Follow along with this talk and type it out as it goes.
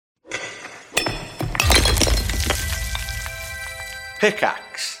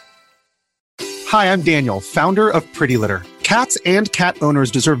Pickaxe. Hi, I'm Daniel, founder of Pretty Litter. Cats and cat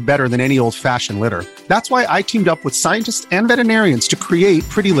owners deserve better than any old-fashioned litter. That's why I teamed up with scientists and veterinarians to create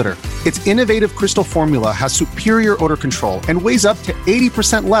Pretty Litter. Its innovative crystal formula has superior odor control and weighs up to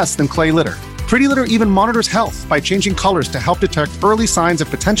 80% less than clay litter. Pretty Litter even monitors health by changing colors to help detect early signs of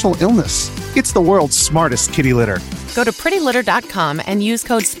potential illness. It's the world's smartest kitty litter. Go to prettylitter.com and use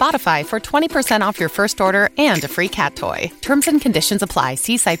code SPOTIFY for 20% off your first order and a free cat toy. Terms and conditions apply.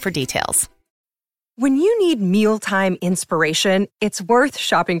 See site for details. When you need mealtime inspiration, it's worth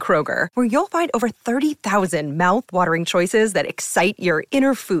shopping Kroger, where you'll find over 30,000 mouth-watering choices that excite your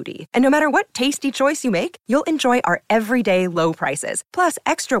inner foodie. And no matter what tasty choice you make, you'll enjoy our everyday low prices, plus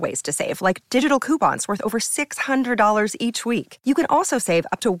extra ways to save, like digital coupons worth over $600 each week. You can also save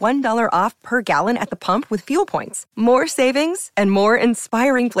up to $1 off per gallon at the pump with fuel points. More savings and more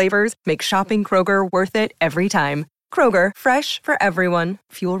inspiring flavors make shopping Kroger worth it every time. Kroger, fresh for everyone.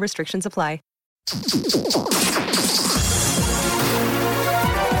 Fuel restrictions apply.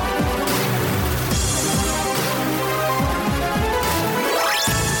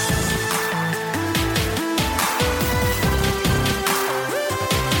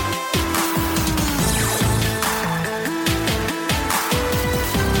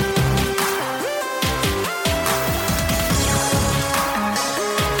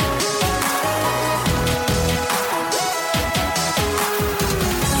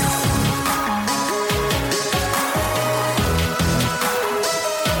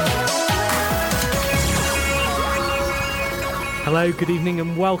 Hello, good evening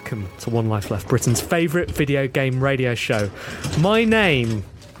and welcome to One Life Left, Britain's favourite video game radio show. My name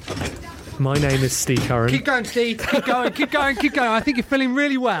is Steve Curran. Keep going, Steve. Keep going. I think you're feeling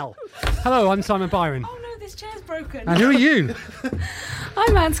really well. Hello, I'm Simon Byron. Oh no, this chair's broken. And who are you?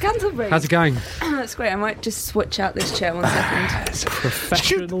 I'm Anne Scantlebury. How's it going? That's great. I might just switch out this chair 1 second. It's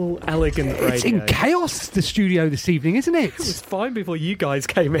professional, elegant radio. It's in chaos, the studio this evening, isn't it? It was fine before you guys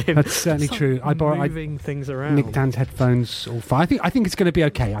came in. That's certainly true. I moving things around. Nick Dan's headphones all fine. I think it's going to be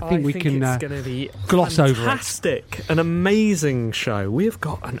okay. I think we can it's going to be gloss over it. Fantastic, an amazing show. We have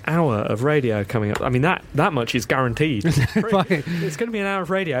got an hour of radio coming up. I mean, that much is guaranteed. Right. It's going to be an hour of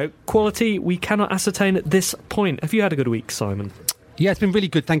radio. Quality we cannot ascertain at this point. Have you had a good week, Simon? Yeah, it's been really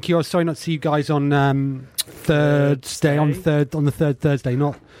good, thank you. I was sorry not to see you guys on Thursday, on the third Thursday,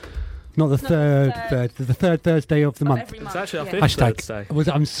 not the third Thursday of the month. It's actually our fifth Thursday.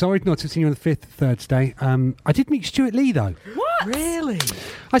 I'm sorry not to have seen you on the fifth Thursday. I did meet Stuart Lee though. What? Really?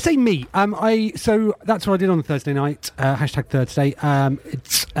 I say meet. So that's what I did on the Thursday night. Hashtag Thursday.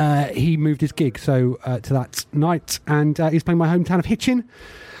 He moved his gig to that night, and he's playing my hometown of Hitchin.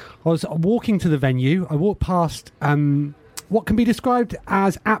 I was walking to the venue. I walked past what can be described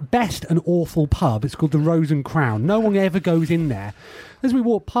as, at best, an awful pub. It's called the Rose and Crown. No one ever goes in there. As we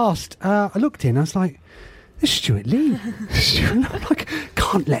walked past, I looked in. I was like, "There's Stuart Lee." I'm like,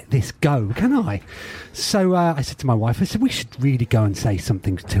 can't let this go, can I? So I said to my wife, I said, we should really go and say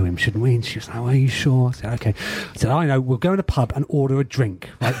something to him, shouldn't we? And she was like, are you sure? I said, okay. I said, I know, we'll go in a pub and order a drink,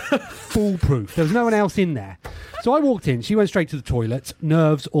 right? Foolproof. There was no one else in there. So I walked in. She went straight to the toilet,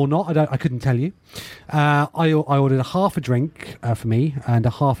 nerves or not. I couldn't tell you. I ordered a half a drink for me and a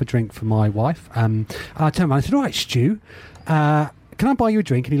half a drink for my wife. I turned around and said, all right, Stu, can I buy you a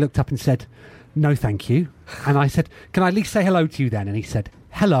drink? And he looked up and said, no, thank you. And I said, can I at least say hello to you then? And he said,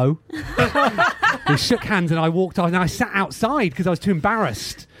 hello. We shook hands and I walked on and I sat outside because I was too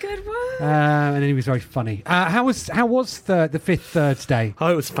embarrassed. Good work. And then he was very funny. How was the fifth Thursday?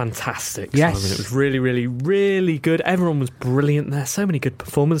 Oh, it was fantastic, yes. Simon. It was really, really, really good. Everyone was brilliant there. So many good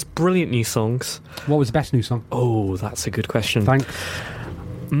performers, brilliant new songs. What was the best new song? Oh, that's a good question. Thanks.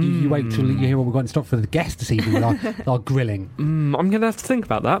 You wait till you hear what we've got in stock for the guest this evening with our grilling. I'm going to have to think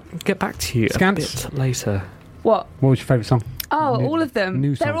about that. Get back to you a bit later. What was your favourite song? Oh, all of them.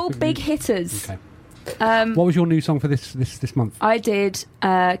 They're song. all big hitters. Okay. What was your new song for this month? I did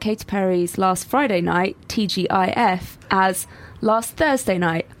Katy Perry's Last Friday Night, TGIF, as Last Thursday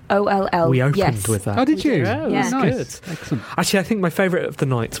Night, OLL. We opened with that. Oh, did you? Yeah, it was good. Excellent. Actually, I think my favourite of the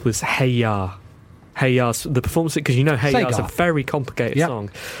night was Hey Ya. Hey Ya's, the performance, because you know Hey Ya's a very complicated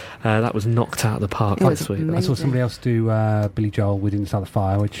song. That was knocked out of the park last week. I saw somebody else do Billy Joel with Inside the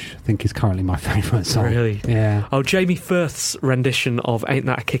Fire, which I think is currently my favourite song. Really? Yeah. Oh, Jamie Firth's rendition of Ain't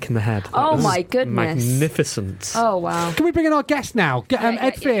That a Kick in the Head. Oh my goodness. Magnificent. Oh wow. Can we bring in our guest now?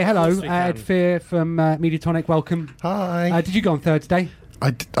 Ed Fear, hello. Ed Fear from Mediatonic, welcome. Hi. Did you go on Thursday? I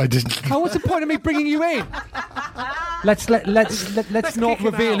didn't. Oh, what's the point of me bringing you in? Let's not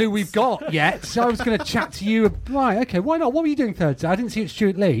reveal who we've got yet. So I was going to chat to you. Right, okay, why not? What were you doing Thursday? I didn't see it,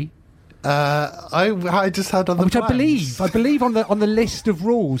 Stuart Lee. I just had other which plans. I believe on the list of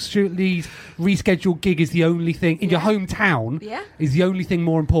rules, Shirley's rescheduled gig is the only thing in your hometown. Yeah. Is the only thing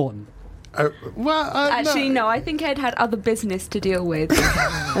more important. Actually, no. I think Ed had other business to deal with.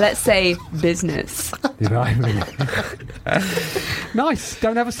 Let's say business. Did I really? Nice.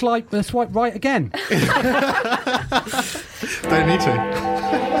 Don't have a swipe right again. Don't need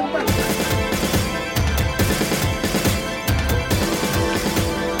to.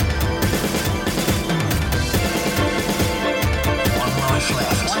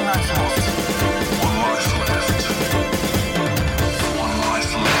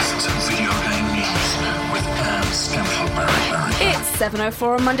 It's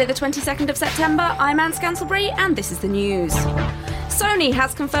 7:04 on Monday the 22nd of September. I'm Anne Scantlebury and this is the news. Sony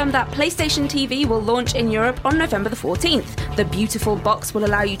has confirmed that PlayStation TV will launch in Europe on November the 14th. The beautiful box will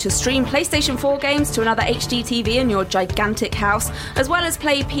allow you to stream PlayStation 4 games to another HD TV in your gigantic house, as well as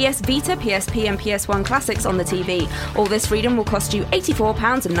play PS Vita, PSP and PS1 classics on the TV. All this freedom will cost you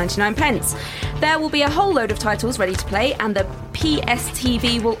 £84.99. There will be a whole load of titles ready to play, and the PS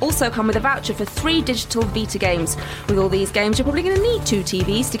TV will also come with a voucher for 3 digital Vita games. With all these games, you're probably going to need 2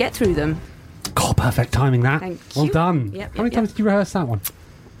 TVs to get through them. God, perfect timing that. Thank well you. done. How many times did you rehearse that one?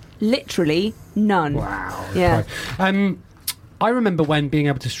 Literally none. Wow. Yeah. Right. I remember when being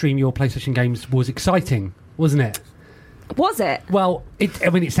able to stream your PlayStation games was exciting, wasn't it? Was it? Well,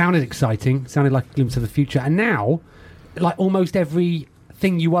 it sounded exciting. It sounded like a glimpse of the future. And now, like almost every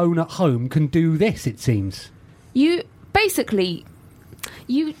thing you own at home can do this, it seems. You basically...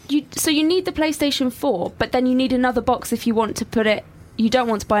 You need the PlayStation 4, but then you need another box if you want to put it... You don't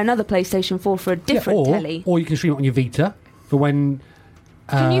want to buy another PlayStation 4 for a different telly. Or you can stream it on your Vita for when...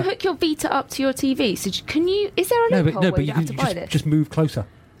 Can you hook your Vita up to your TV? So can you... Is there a loophole where you don't have to buy this? Just move closer.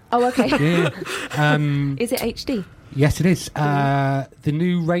 Oh, okay. Yeah. Is it HD? Yes, it is. The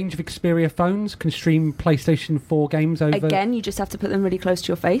new range of Xperia phones can stream PlayStation 4 games over... Again, you just have to put them really close to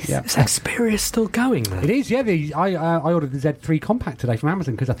your face. Yeah. Is Xperia still going then? It is, yeah. I ordered the Z3 Compact today from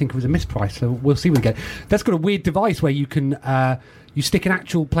Amazon because I think it was a misprice, so we'll see when we get it. That's got a weird device where you can... you stick an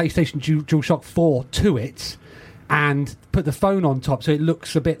actual PlayStation DualShock 4 to it and put the phone on top so it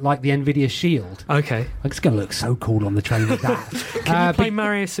looks a bit like the NVIDIA Shield. Okay. It's going to look so cool on the train with that. Can you play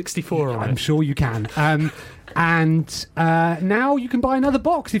Mario 64 on it? I'm sure you can. And now you can buy another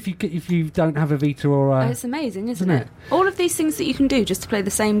box if you don't have a Vita or... it's amazing, isn't it? All of these things that you can do just to play the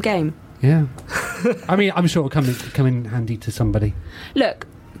same game. Yeah. I mean, I'm sure it'll come in handy to somebody. Look,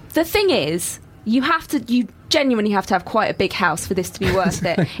 the thing is... You genuinely have to have quite a big house for this to be worth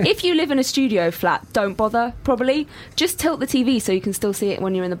it. If you live in a studio flat, don't bother, probably. Just tilt the TV so you can still see it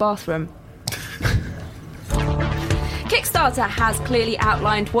when you're in the bathroom. Kickstarter has clearly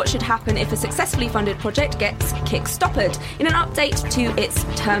outlined what should happen if a successfully funded project gets kick-stoppered in an update to its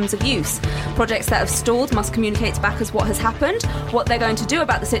terms of use. Projects that have stalled must communicate to backers what has happened, what they're going to do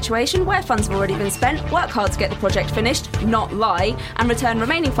about the situation, where funds have already been spent, work hard to get the project finished, not lie, and return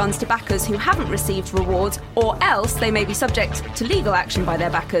remaining funds to backers who haven't received rewards, or else they may be subject to legal action by their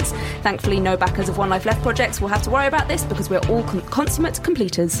backers. Thankfully, no backers of One Life Left projects will have to worry about this because we're all consummate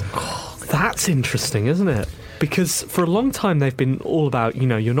completers. Oh, that's interesting, isn't it? Because for a long time they've been all about,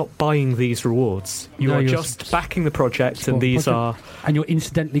 you're not buying these rewards. You're just backing the project, and these are... And you're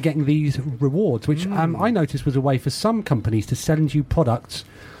incidentally getting these rewards, which I noticed was a way for some companies to send you products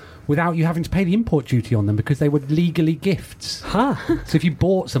without you having to pay the import duty on them because they were legally gifts. Huh. So if you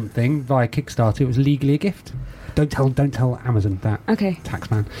bought something via Kickstarter, it was legally a gift. Don't tell Amazon that. Okay.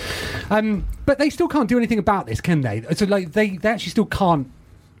 Taxman. But they still can't do anything about this, can they? So they actually still can't...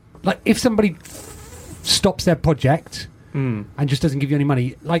 if somebody... stops their project and just doesn't give you any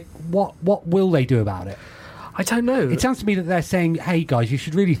money, what will they do about it? I don't know. It sounds to me that they're saying, hey guys, you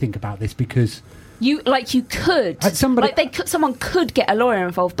should really think about this because you could someone could get a lawyer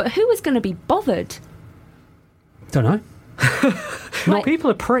involved, but who is going to be bothered? Don't know.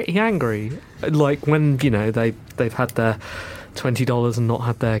 People are pretty angry when they've had their $20 and not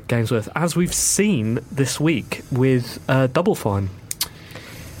had their games worth, as we've seen this week with Double Fine.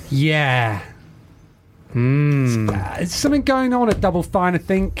 Yeah. There's something going on at Double Fine, I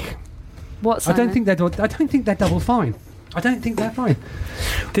think. What's I don't think they're Double Fine. I don't think they're fine.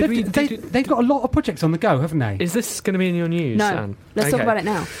 They've got a lot of projects on the go, haven't they? Is this going to be in your news, No. Anne? Let's talk about it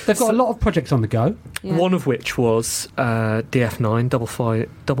now. They've got a lot of projects on the go. Yeah. One of which was DF9,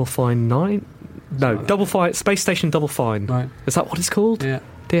 Double Fine 9? No, Double Fine, Space Station Double Fine. Right. Is that what it's called? Yeah.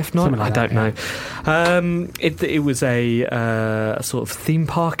 DF9? Like I don't know. It was a sort of theme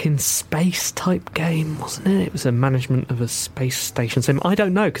park in space type game, wasn't it? It was a management of a space station sim. I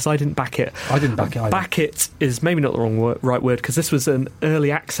don't know, because I didn't back it. I didn't back it either. Back it is maybe not the right word, because this was an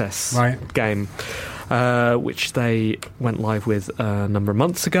early access game. Which they went live with a number of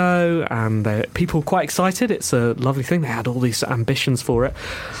months ago, and people were quite excited. It's a lovely thing. They had all these ambitions for it.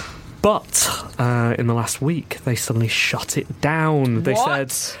 But in the last week, they suddenly shut it down. They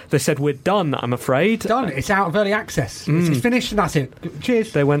said, we're done, I'm afraid. Done. It's out of early access. It's finished and that's it.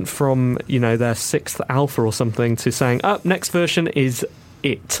 Cheers. They went from, their 6th alpha or something to saying, next version is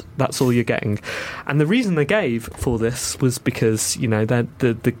it. That's all you're getting. And the reason they gave for this was because,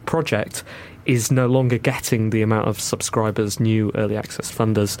 the project is no longer getting the amount of subscribers, new early access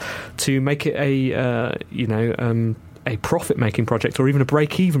funders, to make it a profit-making project or even a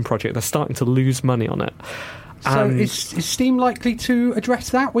break-even project. They're starting to lose money on it. So is Steam likely to address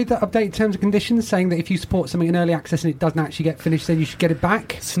that with the updated terms and conditions, saying that if you support something in early access and it doesn't actually get finished, then you should get it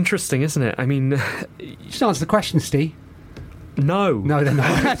back? It's interesting, isn't it? I mean... Just answer the question, Steve. No, they're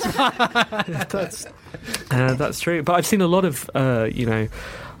not. That's true. But I've seen a lot of, I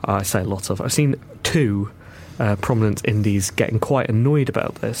say a lot of. I've seen 2 prominent indies getting quite annoyed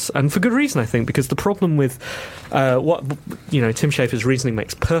about this, and for good reason, I think, because the problem with Tim Schafer's reasoning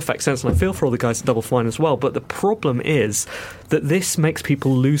makes perfect sense, and I feel for all the guys at Double Fine as well. But the problem is that this makes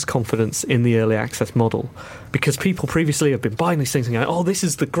people lose confidence in the early access model, because people previously have been buying these things and going, "Oh, this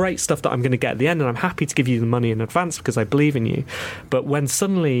is the great stuff that I'm going to get at the end, and I'm happy to give you the money in advance because I believe in you." But when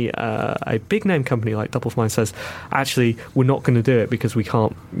suddenly a big name company like Double Fine says, "Actually, we're not going to do it because we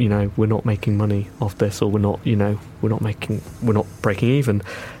can't, we're not making money off this, or we're not breaking even,"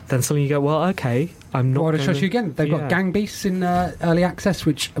 then suddenly you go, "Well, okay, I'm not." Well, to show you again, they've got Gang Beasts in early access,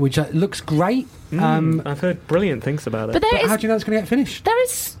 which looks great. I've heard brilliant things about it. But how do you know it's going to get finished? There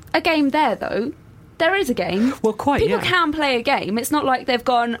is a game there, though. There is a game. Well, quite. People can play a game. It's not like they've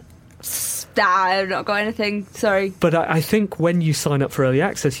gone, I've not got anything, sorry. But I think when you sign up for early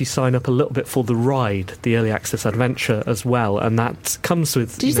access, you sign up a little bit for the ride, the early access adventure as well, and that comes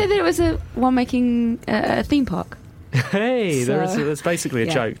with... Did you say that it was one making a theme park? Hey, there's basically a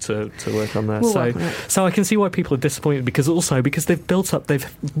joke to work on there. We'll so I can see why people are disappointed, because they've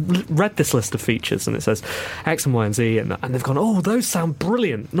read this list of features and it says X and Y and Z, and they've gone, "Oh, those sound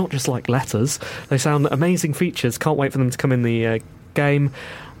brilliant," not just like letters. They sound amazing features. Can't wait for them to come in the game.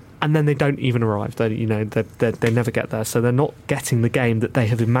 And then they don't even arrive. They never get there. So they're not getting the game that they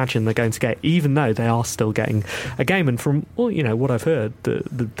have imagined they're going to get, even though they are still getting a game. And from what I've heard,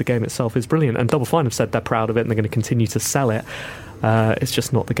 the game itself is brilliant. And Double Fine have said they're proud of it and they're going to continue to sell it. It's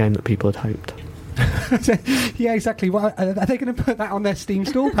just not the game that people had hoped. Yeah, exactly. Well, are they going to put that on their Steam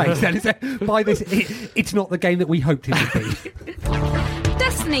store page then? Buy this. It's not the game that we hoped it would be.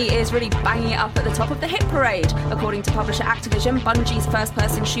 Destiny is really banging it up at the top of the hit parade. According to publisher Activision, Bungie's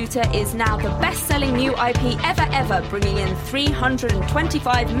first-person shooter is now the best-selling new IP ever, bringing in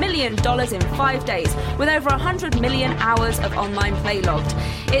 $325 million in 5 days, with over 100 million hours of online play logged.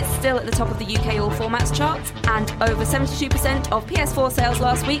 It's still at the top of the UK All Formats charts, and over 72% of PS4 sales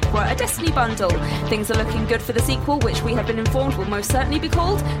last week were a Destiny bundle. Things are looking good for the sequel, which we have been informed will most certainly be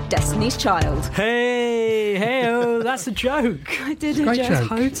called Destiny's Child. Hey-oh, that's a joke. I did a joke.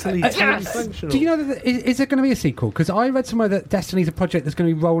 Totally functional. Do you know that is there going to be a sequel? Because I read somewhere that Destiny's a project that's going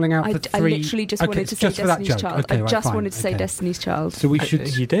to be rolling out for 3... I literally just wanted to say Destiny's Child. Okay, I wanted to say Destiny's Child. So we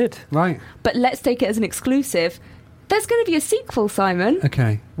should... You did. Right. But let's take it as an exclusive. There's going to be a sequel, Simon.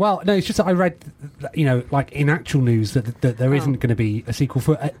 Okay. Well, no, it's just that I read, like in actual news that there isn't going to be a sequel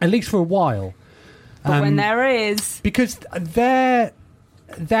for at least for a while. But when there is... Because they're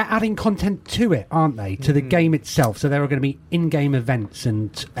adding content to it, aren't they? To the game itself. So there are going to be in-game events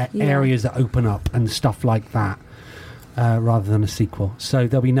and areas that open up and stuff like that, rather than a sequel. So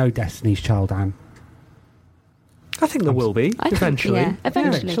there'll be no Destiny's Child, Anne. I think there will be eventually.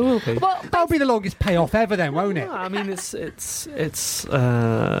 Eventually. There will be. Well, that'll be the longest payoff ever, then, won't it? I mean, it's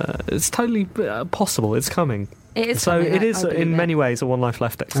totally possible. It's coming. It is. So coming, it is in many ways a One Life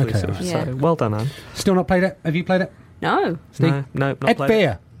Left exclusive. Okay. So well done, Anne. Still not played it? Have you played it? No. Steve? No, not Ed played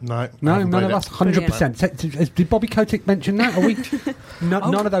Beer? No, none of us. 100%. Did Bobby Kotick mention that? Are we?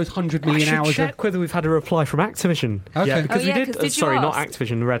 None of those 100 million I hours. should check whether we've had a reply from Activision. Okay. Yeah, because we did. did Sorry, you not ask?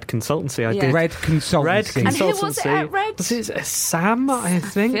 Activision. Red Consultancy. I Yeah. did. Red Consultancy. Red Consultancy. And who was it at Red? Was it Sam? I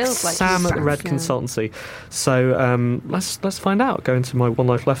think feels like Sam at Sam, the Red yeah. Consultancy. So let's find out. Go into my One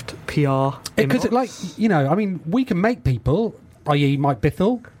Life Left PR. Because, inbox. I mean, we can make people, i.e. Mike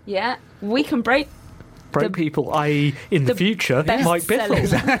Bithell. Yeah. We can break People, i.e. in the future, best Mike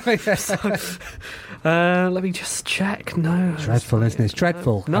Bithell. sellers. Let me just check. No. Dreadful, isn't it? It's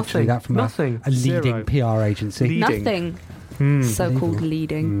dreadful. Nothing. Actually, that from Nothing. a leading Zero. PR agency. Leading. Nothing. So-called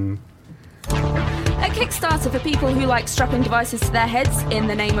leading. A Kickstarter for people who like strapping devices to their heads in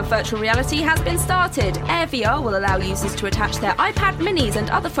the name of virtual reality has been started. Air VR will allow users to attach their iPad minis and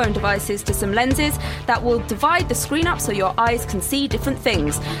other phone devices to some lenses that will divide the screen up so your eyes can see different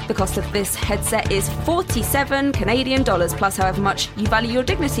things. The cost of this headset is $47 Canadian plus however much you value your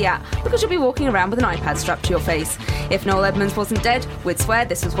dignity at, because you'll be walking around with an iPad strapped to your face. If Noel Edmonds wasn't dead, we'd swear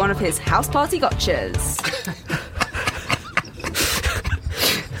this was one of his house party gotchas.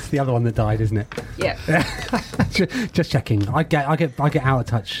 The other one that died, isn't it? Yeah, Just checking. I get out of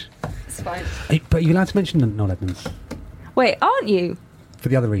touch. it's fine. But are you allowed to mention Noel Edmonds Wait, aren't you? for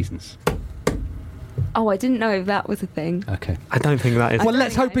the other reasons? Oh, I didn't know that was a thing. Okay. I don't think that is. Well,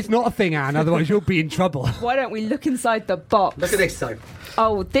 let's hope it's not a thing, Anne. Otherwise, you'll be in trouble. Why don't we look inside the box? Look at this, though.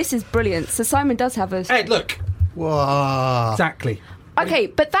 Oh, this is brilliant. So Simon does have a... Ed, look. Wow. Exactly. Okay,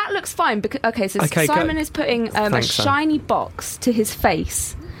 but that looks fine. Because so Okay, Simon go. is putting a Thanks, Sam. shiny box to his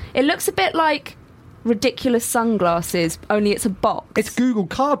face. It looks a bit like ridiculous sunglasses, only it's a box. It's Google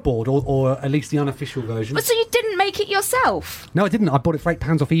Cardboard, or at least the unofficial version. But so you didn't make it yourself? No, I didn't. I bought it for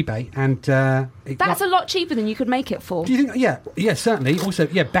 £8 off eBay, and That's a lot cheaper than you could make it for. Do you think? Yeah, certainly. Also,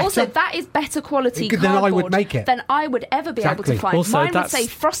 better. Also, that is better quality Than I cardboard would make it. than I would ever be able to Exactly. find. Also, Mine would that's- say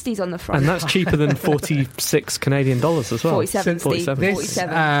Frosties on the front. And that's cheaper than $46 Canadian as well. 47, Steve. 47. This,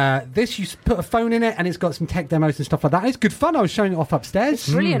 47. this you put a phone in it, and it's got some tech demos and stuff like that. It's good fun. I was showing it off upstairs.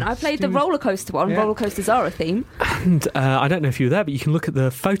 Brilliant. I played the roller coaster one. Yeah. Roller coasters are a theme. And I don't know if you were there, but you can look at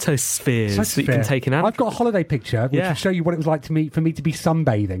the photospheres that you can take in I've got a holiday picture which Yeah. will show you what it was like for me to be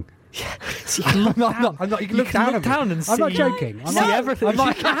sunbathing. So you can look down. I'm not. You can You look can down, look at me. down and I'm not see- joking. I'm see not, everything. I'm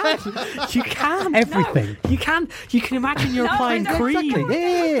not, You can. Everything. No. You can. You can imagine you're applying I don't. cream. Exactly.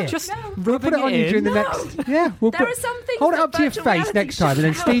 Yeah. Just We'll rubbing put it on you during the in. next. Yeah, we'll There put. are some things Hold it that up to your virtual face reality next time, and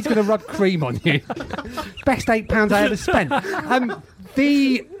then should Steve's going to rub cream on you. Best £8 I ever spent.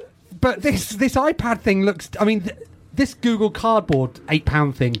 But this iPad thing looks. I mean, this Google Cardboard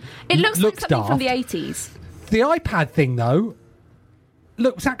 £8 thing. It looks like something daft. from the 80s. The iPad thing, though,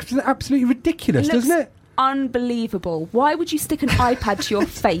 looks absolutely ridiculous, Looks doesn't it? unbelievable. Why would you stick an iPad to your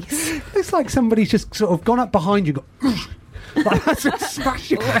face? Looks like somebody's just sort of gone up behind you, like that's a smash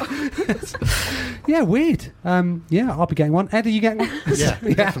your Yeah, weird. Yeah, I'll be getting one. Ed, are you getting one? Yeah,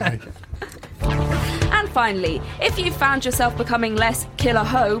 definitely. And finally, if you've found yourself becoming less killer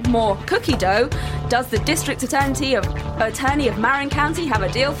ho, more cookie dough, does the District Attorney of Marin County have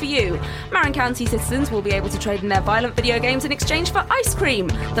a deal for you? Marin County citizens will be able to trade in their violent video games in exchange for ice cream.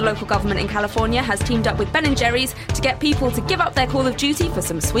 The local government in California has teamed up with Ben & Jerry's to get people to give up their Call of Duty for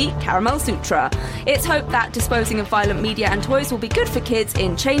some sweet caramel sutra. It's hoped that disposing of violent media and toys will be good for kids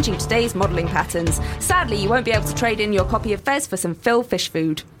in changing today's modelling patterns. Sadly, you won't be able to trade in your copy of Fez for some Phil fish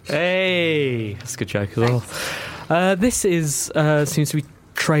food. Hey, that's a good joke as well. This is seems to be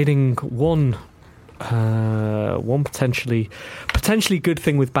trading one potentially good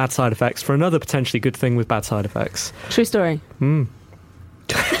thing with bad side effects for another potentially good thing with bad side effects. True story.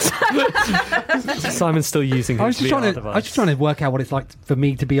 Simon's still using his I was just VR trying to work out what it's like for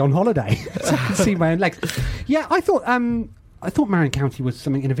me to be on holiday, so I can see my own legs. Yeah, I thought Marin County was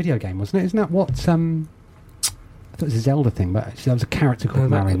something in a video game, wasn't it? Isn't that what? I thought it was a Zelda thing, but actually that was a character called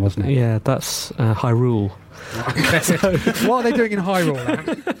Marin, wasn't it? Yeah, that's Hyrule. What are they doing in Hyrule,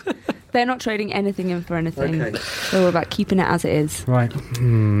 Anne? They're not trading anything in for anything. Okay. They're all about keeping it as it is. Right.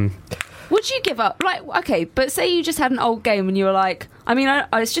 Would you give up? Like, okay, but say you just had an old game and you were like, I mean,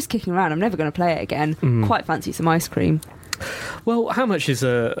 I was just kicking around. I'm never going to play it again. Quite fancy some ice cream. Well, how much is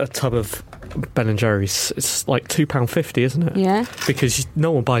a tub of Ben & Jerry's? It's like £2.50, isn't it? Yeah. Because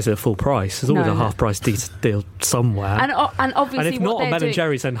no one buys it at full price. There's always No. a half-price deal somewhere. And obviously, And if what not they're on Ben doing- &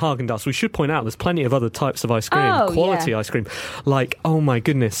 Jerry's, then Haagen-Dazs. We should point out there's plenty of other types of ice cream, Oh, quality yeah. ice cream. Like, oh my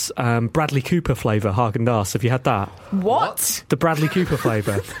goodness, Bradley Cooper flavour Haagen-Dazs. Have you had that? What? The Bradley Cooper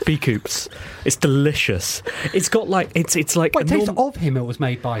flavour, B-Coops. It's delicious. It's got like it's like What a taste norm- of him? It was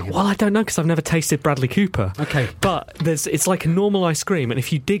made by him. Well, I don't know because I've never tasted Bradley Cooper. Okay. But it's like a normal ice cream, and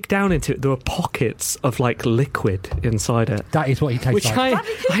if you dig down into it, there are pockets of like liquid inside it. That is what he tastes Which like.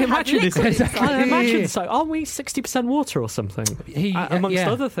 I imagine is liquid inside. I imagine so. Aren't we 60% water or something? Amongst yeah.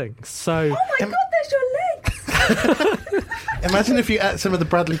 other things. So Oh my God, there's your legs! Imagine if you ate some of the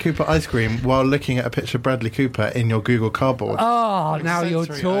Bradley Cooper ice cream while looking at a picture of Bradley Cooper in your Google Cardboard. Oh, now you're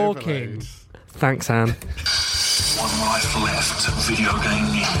Sensory talking. overload. thanks, Anne. One Life Left video game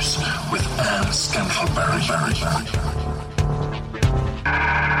news with Anne Scantleberry.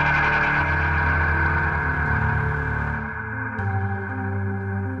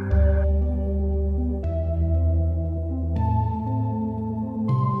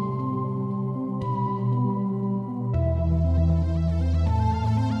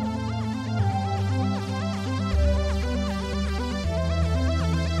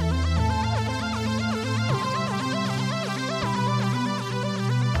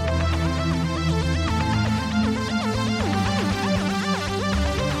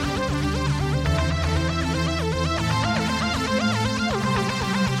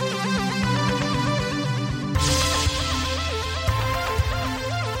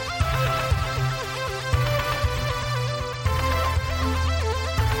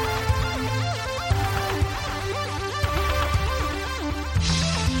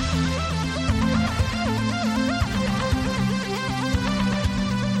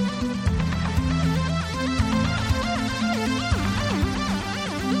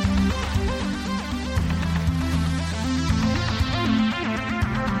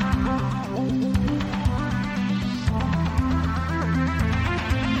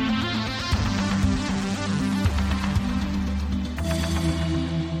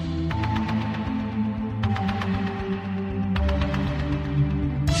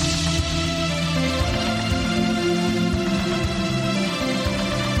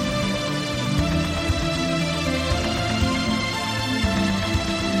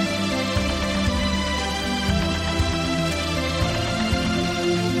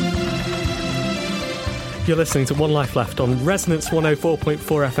 You're listening to One Life Left on Resonance 104.4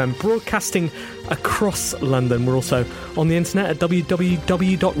 FM, broadcasting across London. We're also on the internet at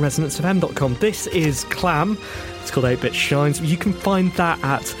www.resonancefm.com. This is Clam. It's called 8-Bit Shines. You can find that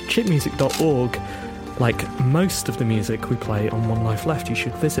at chipmusic.org. Like most of the music we play on One Life Left, you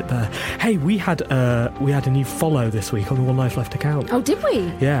should visit there. Hey, we had a new follow this week on the One Life Left account. Oh, did we?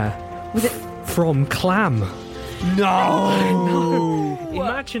 Yeah. Was it from Clam? No!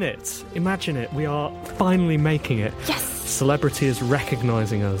 Imagine it. We are finally making it. Yes! Celebrity is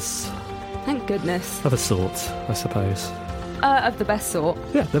recognising us. Thank goodness. Of a sort, I suppose. Of the best sort.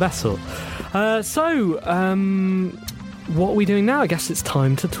 Yeah, the best sort. What are we doing now? I guess it's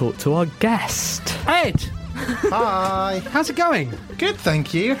time to talk to our guest. Ed! Hi. How's it going? Good,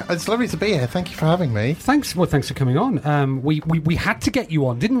 thank you. It's lovely to be here. Thank you for having me. Thanks for coming on. We had to get you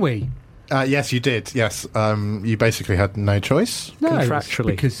on, didn't we? Yes, you did. Yes, you basically had no choice. No, contractually.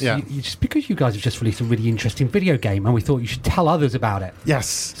 Because because you guys have just released a really interesting video game, and we thought you should tell others about it. Yes.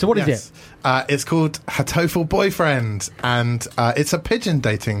 So what is it? It's called Hatoful Boyfriend, and it's a pigeon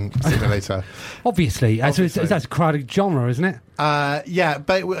dating simulator. Obviously. So that's a crowded genre, isn't it? Well,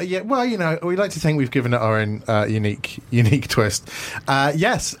 we like to think we've given it our own unique twist.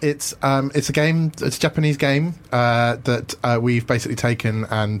 Yes, it's a game. It's a Japanese game that we've basically taken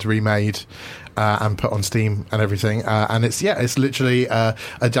and remade. And put on Steam and everything, and it's literally a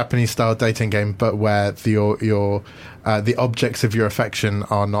Japanese style dating game, but where the objects of your affection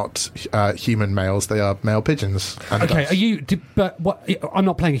are not human males; they are male pigeons. And okay, doves. But what? I'm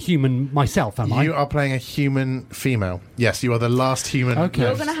not playing a human myself, am I? You are playing a human female. Yes, you are the last human. Okay,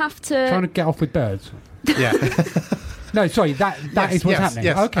 you're going to have to trying to get off with birds. Yeah. No, sorry, that is what's happening.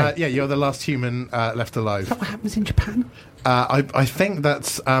 Yes. Okay. You're the last human left alive. Is that what happens in Japan? I think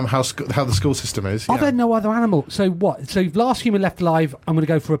that's how the school system is. Are there no other animals? So what? So last human left alive, I'm going to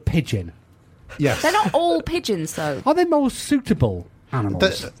go for a pigeon. Yes. They're not all pigeons, though. Are there more suitable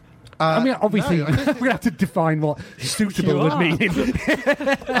animals? I mean, obviously, no, we're going to have to define what suitable would mean.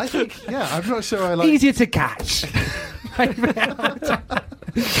 I think, I'm not sure I like... Easier to catch.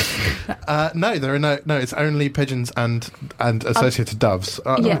 No, there are no. It's only pigeons and associated doves.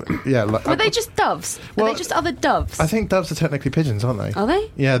 Were they just doves? Are they just other doves? I think doves are technically pigeons, aren't they? Are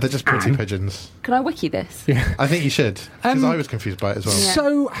they? Yeah, they're just pretty pigeons. Can I wiki this? Yeah. I think you should, because I was confused by it as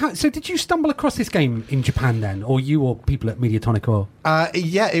well. Yeah. So did you stumble across this game in Japan then, or you or people at Mediatonic, or?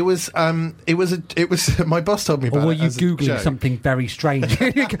 It was. My boss told me about it. Or were you as a googling joke. something very strange?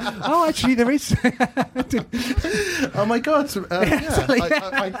 Oh, actually, there is. Oh my god! Exactly.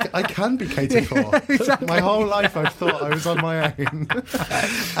 I can be catered for. Exactly. My whole life, I've thought I was on my own.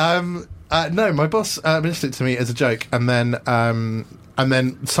 No, my boss mentioned it to me as a joke, and then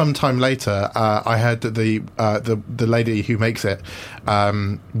sometime later, I heard that the lady who makes it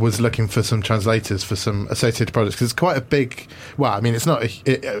was looking for some translators for some associated products, because it's quite a big. Well, I mean, it's not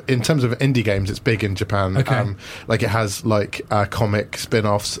in terms of indie games. It's big in Japan. Okay. Like it has comic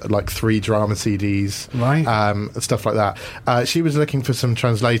spin-offs, like 3 drama CDs, right? Stuff like that. She was looking for some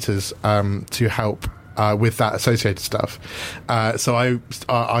translators to help. With that associated stuff, so I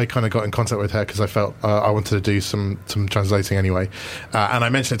kind of got in contact with her because I felt I wanted to do some translating anyway, and I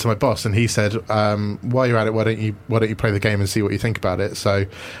mentioned it to my boss, and he said, "While you're at it, why don't you play the game and see what you think about it?" So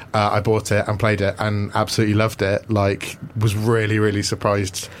I bought it and played it and absolutely loved it. Like, was really, really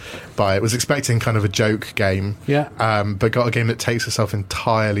surprised by it. Was expecting kind of a joke game, but got a game that takes itself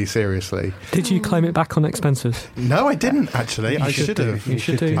entirely seriously. Did you claim it back on expenses? No, I didn't actually. I should have. You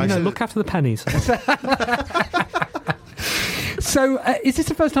should do. Look after the pennies. So, is this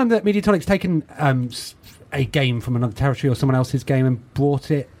the first time that Mediatonic's taken a game from another territory or someone else's game and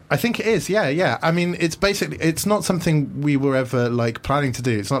brought it? I think it is, yeah. I mean, it's not something we were ever planning to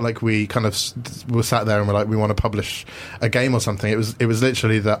do. It's not like we kind of were sat there and were like, we want to publish a game or something. It was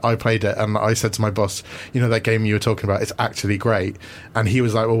literally that I played it and I said to my boss, that game you were talking about, it's actually great. And he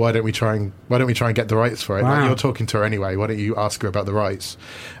was like, well, why don't we try and get the rights for it? Wow. Like, you're talking to her anyway. Why don't you ask her about the rights?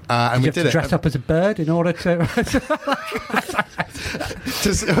 And we did it. Dress up as a bird in order to.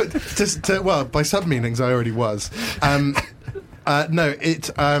 Well, by some meanings, I already was.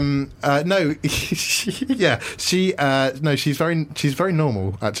 She's very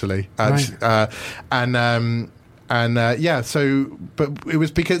normal actually, but it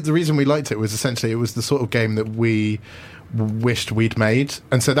was because the reason we liked it was essentially it was the sort of game that we wished we'd made,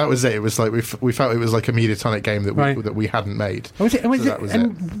 and so that was it. It was like we felt it was like a Mediatonic game that we hadn't made. Was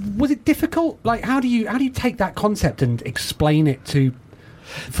it difficult? Like, how do you take that concept and explain it to,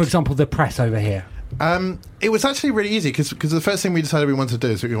 for example, the press over here? It was actually really easy because the first thing we decided we wanted to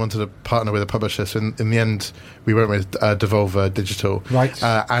do is we wanted to partner with a publisher. So in the end, we went with Devolver Digital. Right.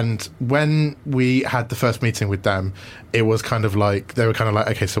 And when we had the first meeting with them, it was kind of like they were kind of like,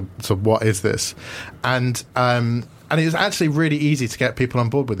 okay, so what is this? And it was actually really easy to get people on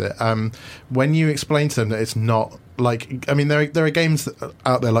board with it. When you explain to them that it's not like, I mean, there are games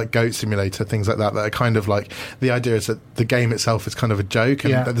out there like Goat Simulator, things like that are kind of like, the idea is that the game itself is kind of a joke,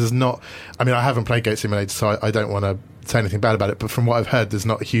 and there's not, I mean, I haven't played Goat Simulator, so I don't want to say anything bad about it, but from what I've heard, there's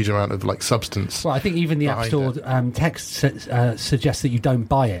not a huge amount of like substance. Well, I think even the App Store text suggests that you don't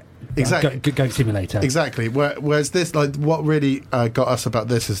buy it. Exactly. Goat Simulator. Exactly. Whereas this, like, what really got us about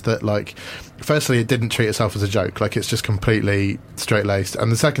this is that, like, firstly, it didn't treat itself as a joke. Like, it's just completely straight-laced.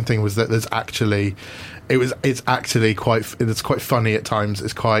 And the second thing was that it's actually quite funny at times.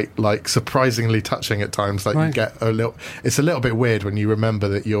 It's quite, like, surprisingly touching at times. Like, you get it's a little bit weird when you remember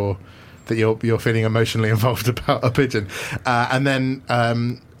that you're feeling emotionally involved about a pigeon. And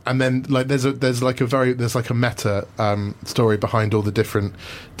then like there's a meta story behind all the different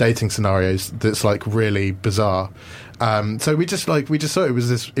dating scenarios that's like really bizarre. So we just thought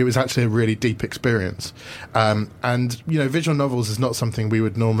it was actually a really deep experience. And you know, visual novels is not something we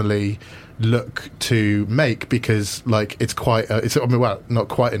would normally look to make because like it's not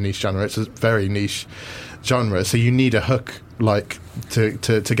quite a niche genre. It's a very niche genre. So you need a hook like to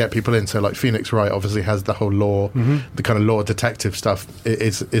get people in. So like Phoenix Wright obviously has the whole lore, the kind of lore detective stuff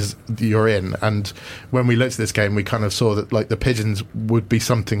is you're in. And when we looked at this game, we kind of saw that like the pigeons would be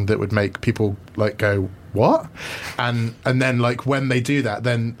something that would make people like go, what? And then like when they do that,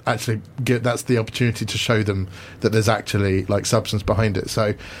 then actually that's the opportunity to show them that there's actually like substance behind it.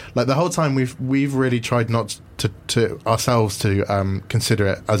 So like the whole time we've really tried not to ourselves to consider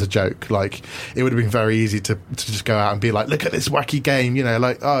it as a joke. Like it would have been very easy to just go out and be like, look at this wacky game, you know,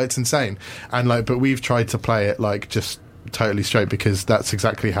 like, oh, it's insane. And like, but we've tried to play it like just totally straight because that's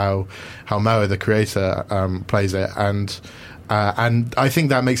exactly how Moa, the creator, plays it. And I think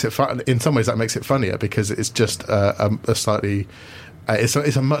that makes it fun. In some ways, that makes it funnier because it's just a slightly. It's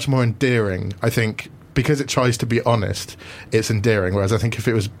a much more endearing. I think because it tries to be honest, it's endearing. Whereas I think if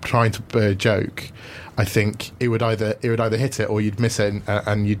it was trying to be a joke, I think it would either hit it or you'd miss it,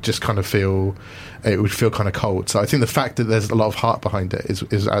 and you'd just kind of feel it would feel kind of cold. So I think the fact that there's a lot of heart behind it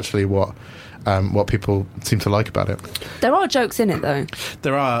is actually what people seem to like about it. There are jokes in it, though.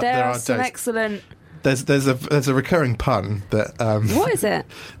 There are some jokes. excellent. There's a recurring pun that what is it?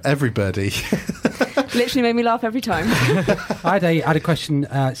 Everybody literally made me laugh every time. I had a question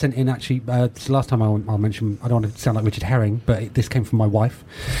sent in actually. It's the last time I'll mention. I don't want to sound like Richard Herring, but this came from my wife.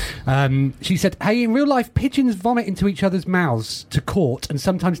 She said, "Hey, in real life, pigeons vomit into each other's mouths to court, and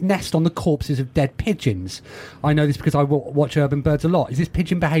sometimes nest on the corpses of dead pigeons. I know this because I watch Urban Birds a lot. Is this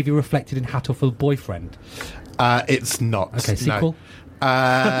pigeon behaviour reflected in Hatoful Boyfriend?" It's not. Okay, sequel. No.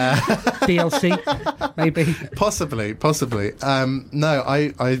 DLC, maybe. Possibly. No,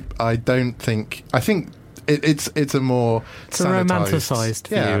 I don't think. I think it's a more romanticised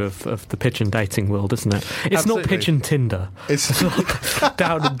view of the pigeon dating world, isn't it? It's Absolutely. not pigeon Tinder. It's like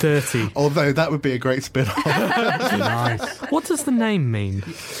down and dirty. Although that would be a great spin-off. Nice. What does the name mean?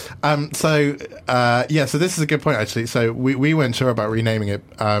 So this is a good point actually. So we weren't sure about renaming it.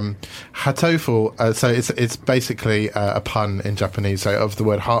 Hatoful. So it's basically a pun in Japanese. So of the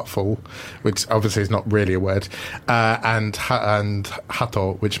word heartful, which obviously is not really a word, and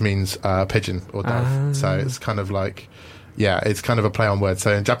hato, which means pigeon or dove. So it's kind of like. Yeah, it's kind of a play on words.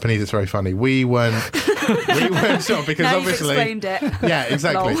 So in Japanese, it's very funny. We weren't sure because now obviously, you've explained it. Yeah,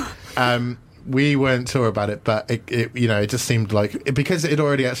 exactly. We weren't sure about it, but it just seemed like because it had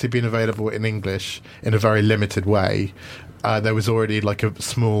already actually been available in English in a very limited way. There was already like a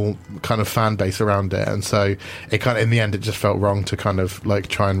small kind of fan base around it, and so it kind of in the end it just felt wrong to kind of like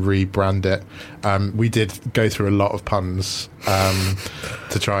try and rebrand it. We did go through a lot of puns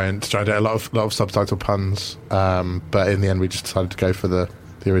to try and do a lot of subtitle puns, but in the end we just decided to go for the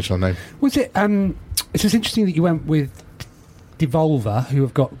original name. Was it? It's just interesting that you went with Devolver, who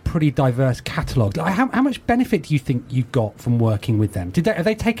have got pretty diverse catalogue. Like, how much benefit do you think you got from working with them? Have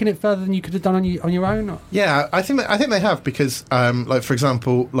they taken it further than you could have done on your own? Or? Yeah, I think they have because, like for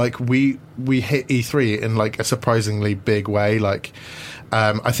example, like we hit E3 in like a surprisingly big way. Like,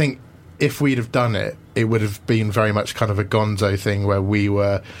 I think if we'd have done it, it would have been very much kind of a Gonzo thing where we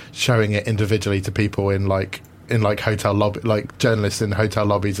were showing it individually to people in hotel lobby, like journalists in hotel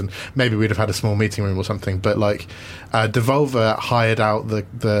lobbies, and maybe we'd have had a small meeting room or something. But like, Devolver hired out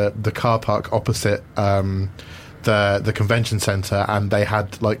the car park opposite the convention centre, and they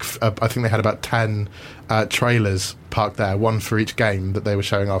had like I think they had about 10 trailers parked there, one for each game that they were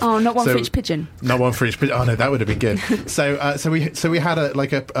showing off. Oh, not one for each pigeon. Not one for each pigeon. Oh no, that would have been good. So we had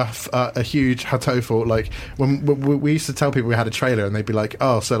a huge hatoful. Like when we used to tell people we had a trailer, and they'd be like,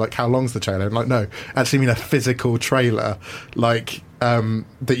 "Oh, so like how long's the trailer?" And like, no, actually mean a physical trailer, like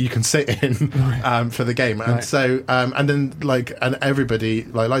that you can sit in for the game. And so and then and everybody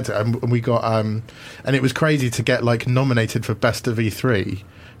liked it, and we got and it was crazy to get like nominated for Best of E3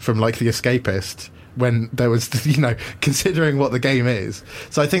 from like The Escapist, when there was, considering what the game is.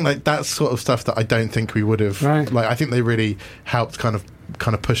 So I think like that's sort of stuff that I don't think we would have. Like I think they really helped kind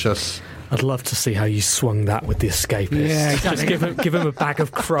of push us. I'd love to see how you swung that with The Escapist. Yeah, exactly. Just give him a bag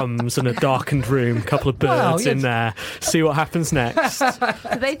of crumbs and a darkened room, a couple of birds in there. See what happens next. So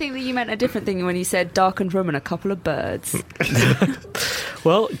they think that you meant a different thing when you said darkened room and a couple of birds.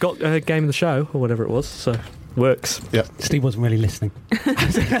 Well, got a game of the show or whatever it was. So. Works. Yeah. Steve wasn't really listening. Going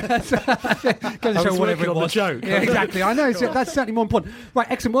to show whatever it was. Joke. Yeah, exactly. I know. That's certainly more important. Right,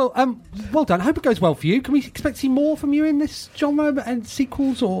 excellent. Well, well done. I hope it goes well for you. Can we expect to see more from you in this genre and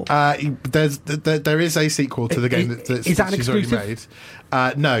sequels? Or there is a sequel to the game that is that an she's already exclusive?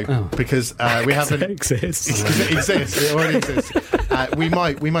 made. No, because we haven't. It exists. It exists. It already exists. We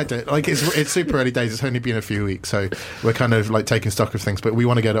might do it. Like it's super early days. It's only been a few weeks, so we're kind of like taking stock of things. But we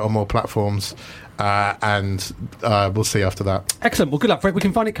want to get it on more platforms, and we'll see after that. Excellent. Well, good luck for it. We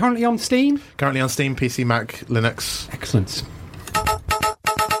can find it currently on Steam. Currently on Steam, PC, Mac, Linux. Excellent.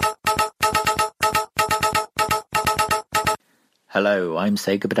 Hello, I'm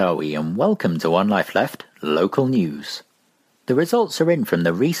Sega Badawi, and welcome to One Life Left Local News. The results are in from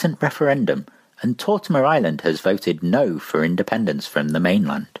the recent referendum, and Tortimer Island has voted no for independence from the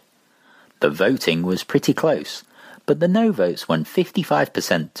mainland. The voting was pretty close, but the no votes won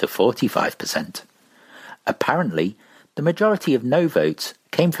 55% to 45%. Apparently, the majority of no votes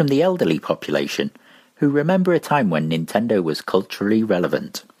came from the elderly population, who remember a time when Nintendo was culturally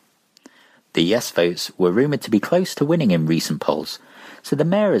relevant. The yes votes were rumoured to be close to winning in recent polls, so the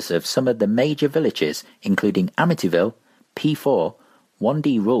mayors of some of the major villages, including Amityville, P4,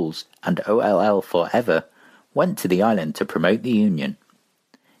 1D Rules, and OLL Forever, went to the island to promote the union.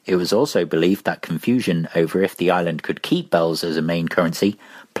 It was also believed that confusion over if the island could keep bells as a main currency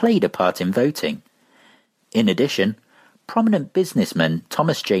played a part in voting. In addition, prominent businessman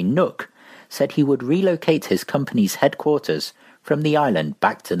Thomas J. Nook said he would relocate his company's headquarters from the island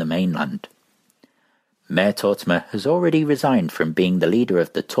back to the mainland. Mayor Tortimer has already resigned from being the leader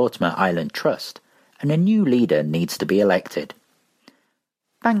of the Tortimer Island Trust, and a new leader needs to be elected.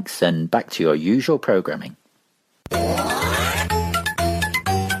 Thanks, and back to your usual programming.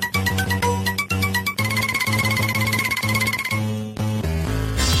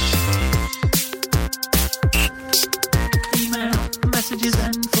 Email, messages,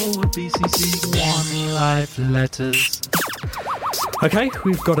 and forward BCC. One Life Letters. Okay,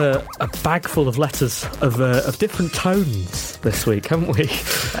 we've got a bag full of letters of different tones this week, haven't we?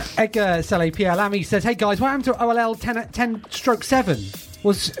 Edgar Saleh Pierre Lamy says, "Hey guys, what happened to OLL 10/7?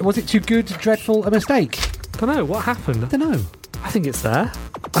 Was it too good, dreadful, a mistake?" Don't know what happened. Don't know. I think it's there.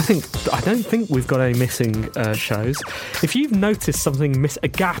 I don't think we've got any missing shows. If you've noticed something a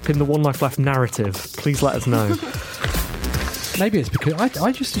gap in the One Life Left narrative, please let us know. Maybe it's because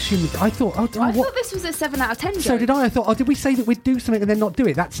I just assumed. I thought this was a 7 out of 10 joke. So did I. I thought, did we say that we'd do something and then not do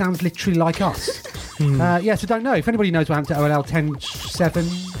it? That sounds literally like us. Yeah, so don't know. If anybody knows what happened to OLL 10/7,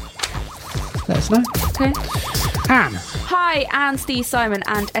 let us know. Okay. Anne. Hi, Anne, Steve, Simon,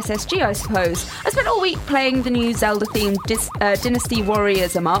 and SSG, I suppose. I spent all week playing the new Zelda-themed Dynasty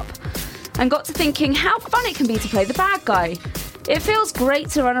Warriors Up, and got to thinking how fun it can be to play the bad guy. It feels great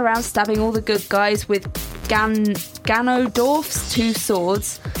to run around stabbing all the good guys with Ganondorf's 2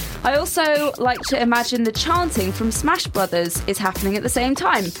 swords. I also like to imagine the chanting from Smash Brothers is happening at the same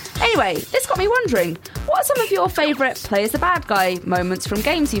time. Anyway, this got me wondering, what are some of your favourite play as the bad guy moments from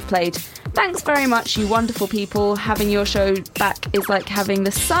games you've played? Thanks very much, you wonderful people. Having your show back is like having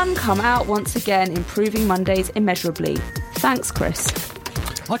the sun come out once again, improving Mondays immeasurably. Thanks, Chris.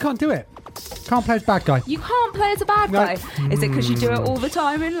 I can't do it. Can't play as bad guy. You can't play as a bad guy? Is it because you do it all the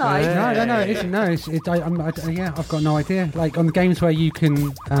time in life? No. I've got no idea. Like on games where you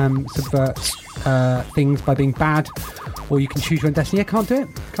can subvert things by being bad, or you can choose your own destiny. I can't do it.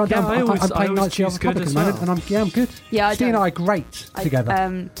 I'm playing Knights of the Republic at the moment, and I'm good. Yeah, Steve and I are great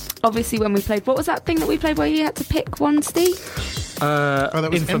together. Obviously, when we played, what was that thing that we played where you had to pick one, Steve?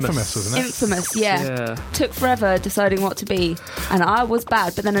 That was Infamous, wasn't it? Infamous, yeah. Took forever deciding what to be, and I was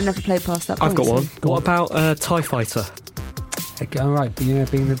bad, but then I never played past that point. I've got one. What about TIE Fighter? All right,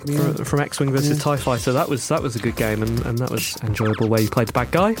 from X-Wing versus TIE Fighter, that was a good game, and that was enjoyable, where you played the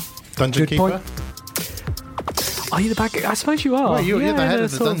bad guy. Dungeon Keeper? Are you the bad guy? I suppose you are. Well, you're the head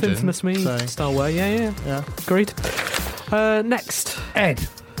of the sort dungeon, of infamous me so- style way. Yeah. Agreed. Next. Ed.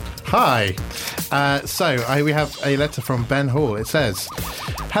 Hi. We have a letter from Ben Hall. It says,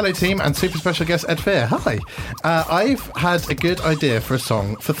 "Hello team and super special guest Ed Fear. Hi. I've had a good idea for a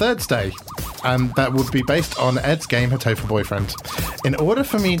song for Thursday, and that would be based on Ed's game Hatofa Boyfriend. In order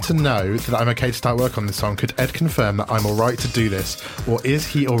for me to know that I'm okay to start work on this song, could Ed confirm that I'm alright to do this, or is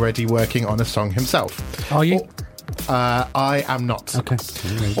he already working on a song himself?" Are you? I am not. Okay.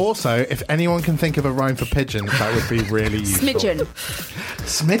 Also, if anyone can think of a rhyme for pigeon, that would be really useful.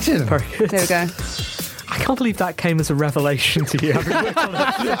 Smidgen. Very good. There we go. I can't believe that came as a revelation to you. Having worked on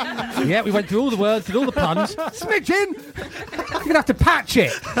it. Yeah, we went through all the words, did all the puns. Smidgen! You're going to have to patch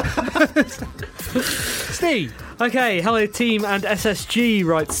it. Steve. Okay, hello team and SSG,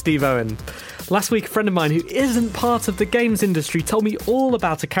 writes Steve Owen. Last week, a friend of mine who isn't part of the games industry told me all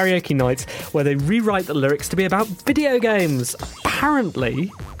about a karaoke night where they rewrite the lyrics to be about video games. Apparently,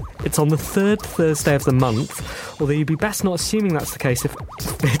 it's on the third Thursday of the month, although you'd be best not assuming that's the case if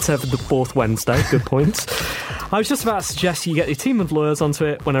it's ever the fourth Wednesday. Good point. I was just about to suggest you get your team of lawyers onto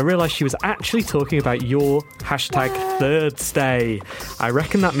it when I realised she was actually talking about your #Thursday. I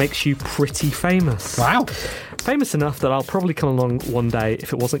reckon that makes you pretty famous. Wow. Famous enough that I'll probably come along one day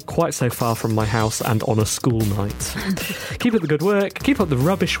if it wasn't quite so far from my house and on a school night. Keep up the good work. Keep up the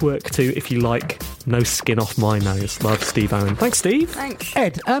rubbish work too, if you like. No skin off my nose. Love, Steve Owen. Thanks, Steve. Thanks.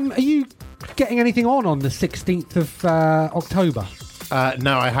 Ed, are you getting anything on the 16th of October?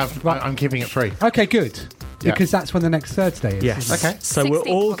 No, I have. Right. I'm keeping it free. Okay, good. Yeah. Because that's when the next Thursday is. Yes. Okay. So we're 16th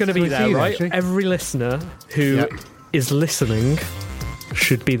all going to be We'll see there, you, right? actually. Every listener who is listening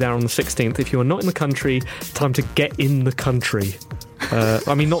should be there on the 16th. If you are not in the country, time to get in the country.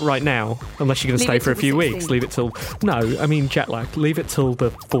 I mean, not right now, unless you're going to stay Leave it for a till few the weeks. 16th. Leave it till... No, I mean jet lag. Leave it till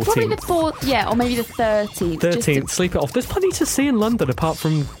the 14th. Probably the 4th, yeah, or maybe the 13th. 13th, sleep it off. There's plenty to see in London apart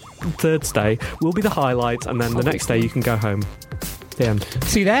from Thursday. Will be the highlight, and then the next day you can go home. The end.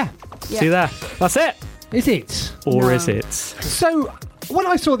 See you there. See you there. That's it. Is it? Or No. is it? So, when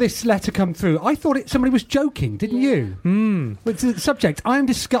I saw this letter come through, I thought somebody was joking, didn't you? With the subject, I am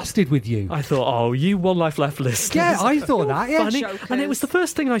disgusted with you. I thought, oh, you One Life Left listeners. Yeah, I thought that. Yeah, Funny. And it was the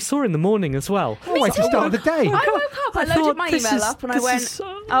first thing I saw in the morning as well. Oh, it's the start of the day. I woke up, I loaded my email up and I went,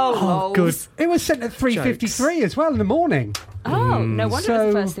 oh, good. It was sent at 3:53 as well in the morning. Oh, no wonder So- it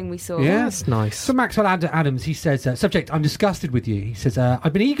was the first thing we saw. Yeah. That's nice. So Maxwell Adams, he says, subject, I'm disgusted with you. He says,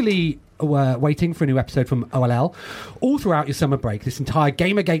 I've been eagerly waiting for a new episode from OLL all throughout your summer break. This entire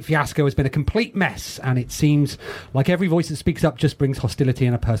Gamergate fiasco has been a complete mess, and it seems like every voice that speaks up just brings hostility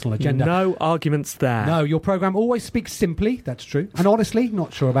and a personal agenda. No arguments there. No, your programme always speaks simply, that's true, and honestly,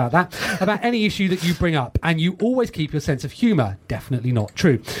 not sure about that, about any issue that you bring up, and you always keep your sense of humour, definitely not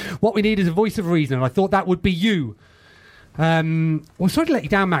true. What we need is a voice of reason, and I thought that would be you. Well, sorry to let you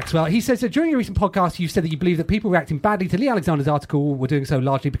down, Maxwell. He says that during a recent podcast, you said that you believe that people reacting badly to Lee Alexander's article were doing so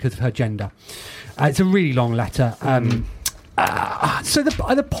largely because of her gender. It's a really long letter. So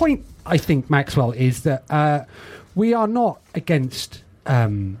the point, I think, Maxwell, is that we are not against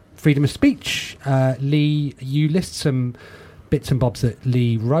freedom of speech. Lee, you list some bits and bobs that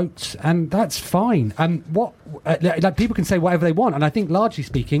Lee wrote, and that's fine. Like people can say whatever they want, and I think largely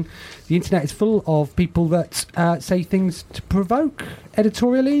speaking, the internet is full of people that say things to provoke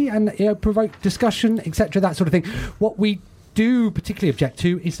editorially and provoke discussion, etc., that sort of thing. What we do particularly object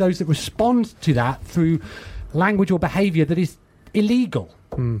to is those that respond to that through language or behaviour that is illegal.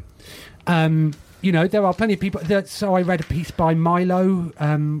 There are plenty of people. So I read a piece by Milo.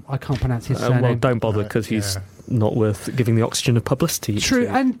 I can't pronounce his surname. Well, don't bother because he's not worth giving the oxygen of publicity. True,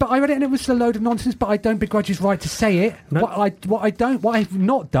 to. but I read it and it was a load of nonsense. But I don't begrudge his right to say it. No. What I've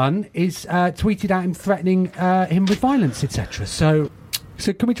not done is tweeted at him threatening him with violence, etc. So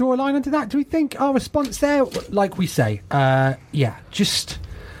can we draw a line under that? Do we think our response there, like we say, just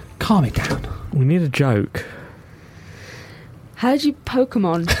calm it down. We need a joke. How did you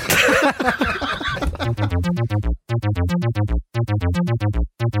Pokemon?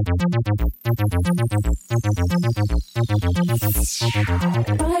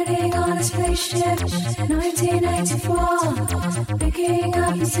 Riding on a spaceship, 1984. Picking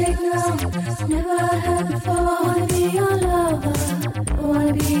up a signal, never heard before. I wanna be your lover, I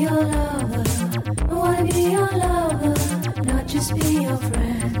wanna be your lover, I wanna be your lover, not just be your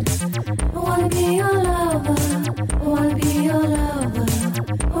friend. I wanna be your lover, I wanna be your lover,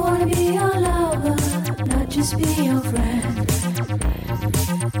 I wanna be your lover, not just be your friend.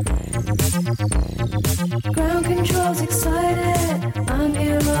 Ground control's excited, I'm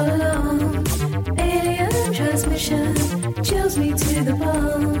here all alone. Alien transmission chills me to the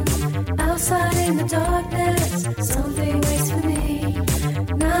bone. Outside in the darkness,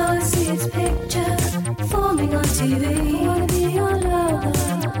 TV. I wanna be your lover.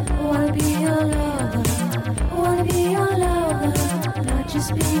 I wanna be your lover. I wanna be your lover, not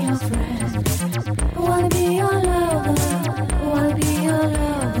just be your friend. I wanna be your lover. I wanna be your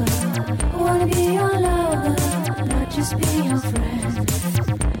lover. I wanna be your lover, not just be your friend.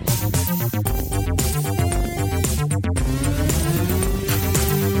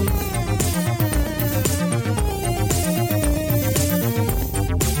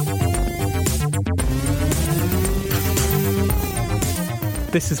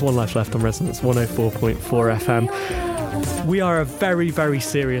 This is One Life Left on Resonance 104.4 FM. We are a very, very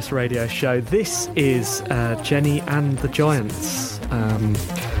serious radio show. This is Jenny and the Giants.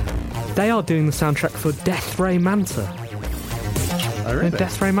 They are doing the soundtrack for Death Ray Manta. Oh, really?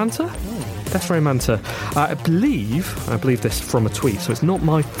 Death Ray Manta? Death Ray Manta. I believe this from a tweet, so it's not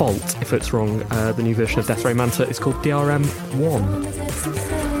my fault if it's wrong. The new version of Death Ray Manta is called DRM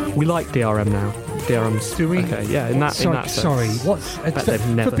 1. We like DRM now. DRM's Do we? Okay, yeah, in that sense. Sorry, what's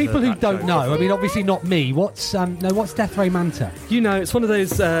never for people heard who that don't joke. know? I mean, obviously not me. What's Death Ray Manta? You know, it's one of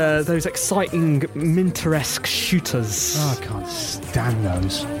those exciting Minter-esque shooters. Oh, I can't stand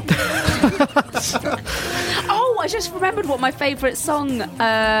those. Oh, I just remembered what my favourite song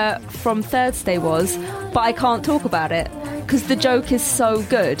from Thursday was, but I can't talk about it because the joke is so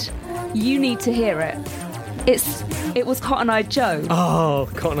good. You need to hear it. It was Cotton Eye Joe. Oh,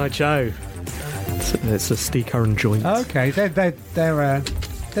 Cotton Eye Joe. It's a Steve Curran joint. Okay, they're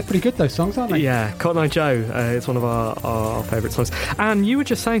pretty good, those songs, aren't they? Yeah, Cotton Eye Joe is one of our favourite songs. And you were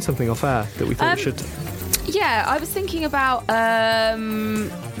just saying something off air that we thought we should... Yeah, I was thinking about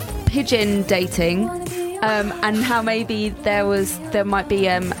pigeon dating and how maybe there might be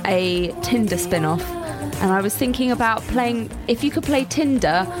a Tinder spin-off. And I was thinking about if you could play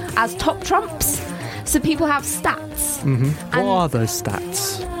Tinder as top trumps, so people have stats. Mm-hmm. What are those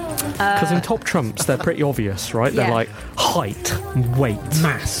stats? Because in top trumps, they're pretty obvious, right? They're Yeah. like height, weight,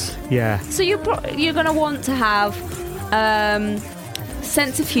 mass. Yeah. So you're going to want to have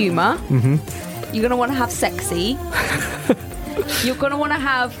sense of humour. Mm-hmm. You're going to want to have sexy. You're going to want to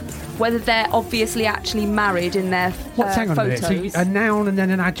have whether they're obviously actually married in their Hang on photos. a minute. So a noun and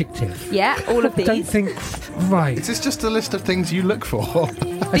then an adjective. Yeah, all of I these. don't think... Right. Is this just a list of things you look for?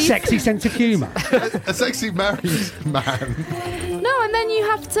 A sexy sense of humour. A sexy married man. No, and then you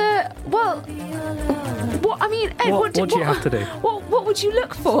have to. Well, what I mean, Ed, What do you have to do? What would you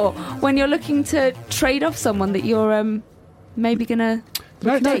look for when you're looking to trade off someone that you're maybe gonna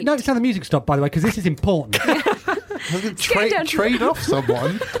date? No, it's how the music stopped, by the way, because this is important. Trade off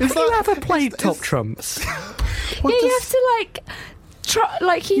someone. Have you ever played top trumps? Yeah, you have to like.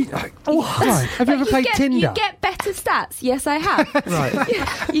 Have you ever played Tinder? You get better stats. Yes, I have. Right.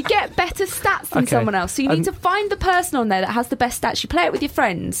 You get better stats than Okay. someone else. So you need to find the person on there that has the best stats. You play it with your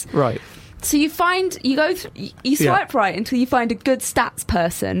friends. Right. So you swipe right until you find a good stats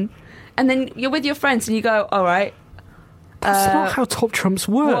person, and then you're with your friends and you go, all right. That's not how top trumps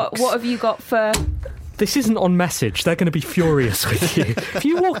works. What have you got for? This isn't on message. They're going to be furious with you. If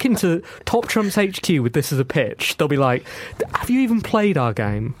you walk into Top Trumps HQ with this as a pitch, they'll be like, have you even played our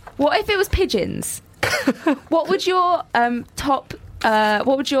game? What if it was pigeons? What would your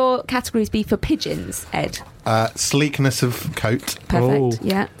what would your categories be for pigeons, Ed? Sleekness of coat. Perfect.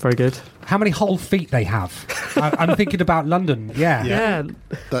 Yeah. Very good. How many whole feet they have? I'm thinking about London. Yeah.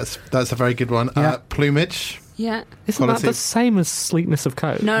 That's a very good one. Yeah. Plumage. Yeah. Isn't Quality. that the same as sleekness of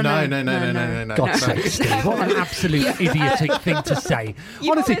coat? No. God's sake, Steve, what an absolute idiotic thing to say.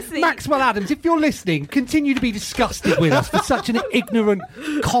 You Honestly, obviously- Maxwell Adams, if you're listening, continue to be disgusted with us for such an ignorant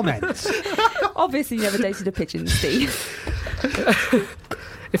comment. Obviously, you never dated a pigeon, Steve.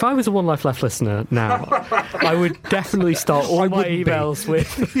 If I was a One Life Left listener now, I would definitely start all my wouldn't be. emails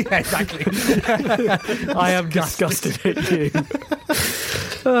with, Yeah, exactly. I am disgusted at you.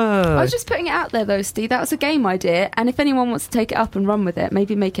 I was just putting it out there, though, Steve. That was a game idea, and if anyone wants to take it up and run with it,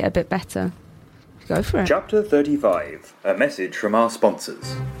 maybe make it a bit better. Go for it. Chapter 35, a message from our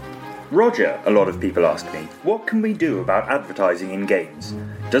sponsors. Roger, a lot of people ask me, what can we do about advertising in games?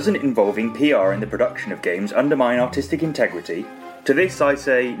 Doesn't involving PR in the production of games undermine artistic integrity? To this I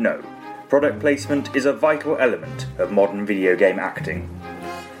say no. Product placement is a vital element of modern video game acting.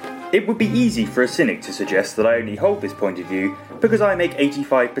 It would be easy for a cynic to suggest that I only hold this point of view because I make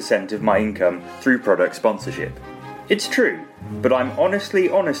 85% of my income through product sponsorship. It's true, but I'm honestly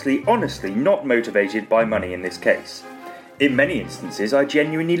not motivated by money in this case. In many instances, I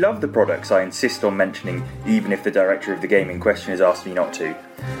genuinely love the products I insist on mentioning, even if the director of the game in question has asked me not to.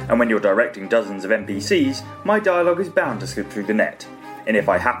 And when you're directing dozens of NPCs, my dialogue is bound to slip through the net. And if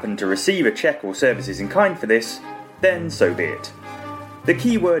I happen to receive a check or services in kind for this, then so be it. The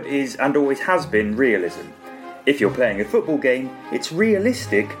key word is, and always has been, realism. If you're playing a football game, it's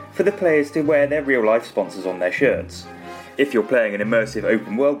realistic for the players to wear their real-life sponsors on their shirts. If you're playing an immersive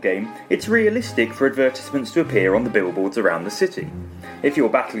open-world game, it's realistic for advertisements to appear on the billboards around the city. If you're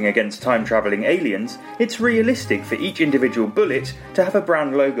battling against time-travelling aliens, it's realistic for each individual bullet to have a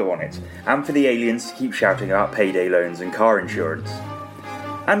brand logo on it, and for the aliens to keep shouting about payday loans and car insurance.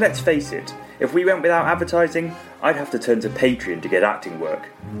 And let's face it, if we went without advertising, I'd have to turn to Patreon to get acting work.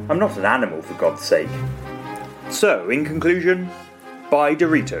 I'm not an animal, for God's sake. So, in conclusion, buy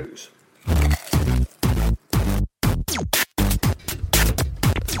Doritos.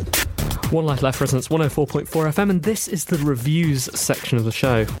 One Life Left, Resonance 104.4 FM, and this is the reviews section of the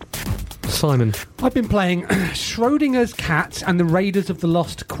show. Simon. I've been playing Schrodinger's Cat and the Raiders of the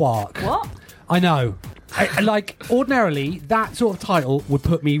Lost Quark. What? I know. Ordinarily, that sort of title would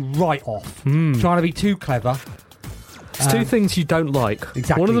put me right off. Trying to be too clever. It's two things you don't like.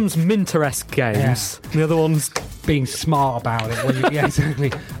 Exactly. One of them's Minter-esque games, and the other one's being smart about it. Yeah,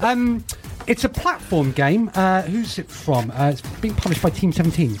 exactly. It's a platform game. Who's it from? It's being published by Team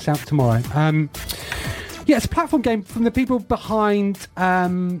 17. It's out tomorrow. It's a platform game from the people behind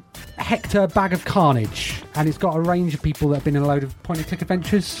Hector Bag of Carnage. And it's got a range of people that have been in a load of point-and-click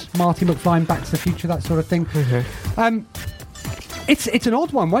adventures. Marty McFly, Back to the Future, that sort of thing. It's an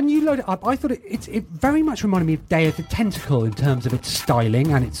odd one. When you load it up, I thought it very much reminded me of Day of the Tentacle in terms of its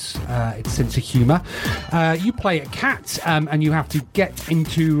styling and its sense of humour. You play a cat and you have to get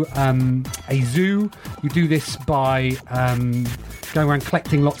into a zoo. You do this by going around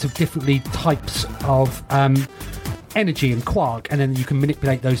collecting lots of differently types of energy and quark, and then you can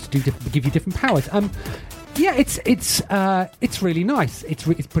manipulate those to give you different powers. It's really nice. It's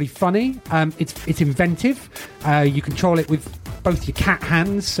pretty funny. It's inventive. You control it with both your cat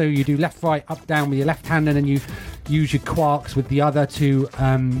hands, so you do left, right, up, down with your left hand, and then you use your quarks with the other to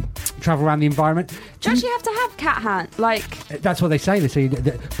travel around the environment. Do you actually have to have cat hands? That's what they say. They say,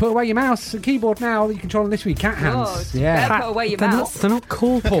 put away your mouse and keyboard now. You control this with your cat hands. Put away your mouse. They're not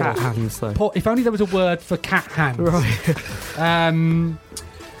called cat hands, though. If only there was a word for cat hands. Right.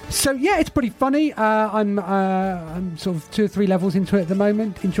 So it's pretty funny. I'm sort of 2 or 3 levels into it at the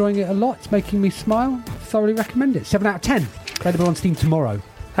moment, enjoying it a lot. It's making me smile. Thoroughly recommend it. 7 out of 10. Available on Steam tomorrow.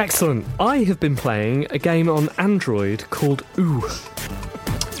 Excellent. I have been playing a game on Android called Ooh.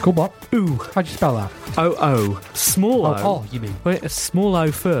 Called what? Ooh. How'd you spell that? O-O. Small O. Oh, you mean? Wait, a small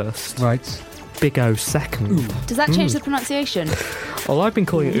O first. Right. Big O second. Ooh. Does that change the pronunciation? Well, I've been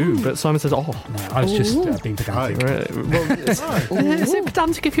calling it Ooh, but Simon says, oh. No, I was just being pedantic. Is it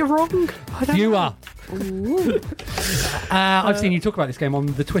pedantic if you're wrong? You are. I've seen you talk about this game on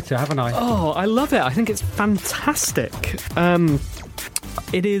the Twitter, haven't I? Oh, I love it. I think it's fantastic.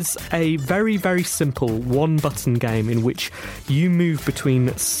 It is a very, very simple one-button game in which you move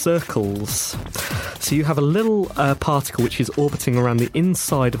between circles. So you have a little particle which is orbiting around the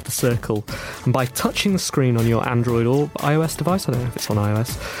inside of the circle, and by touching the screen on your Android or iOS device, I don't know if it's on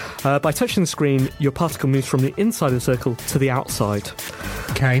iOS, by touching the screen, your particle moves from the inside of the circle to the outside.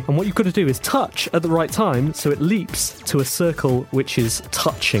 Okay. And what you've got to do is touch at the right time so it leaps to a circle which is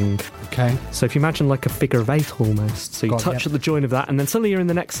touching. Okay. So if you imagine like a figure of 8 almost, so you touch at the join of that, and then suddenly you're in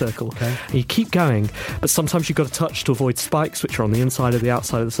the next circle. Okay. And you keep going, but sometimes you've got to touch to avoid spikes which are on the inside of the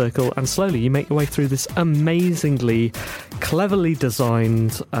outside of the circle, and slowly you make your way through this amazingly cleverly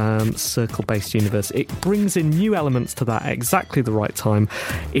designed circle-based universe. It brings in new elements to that at exactly the right time.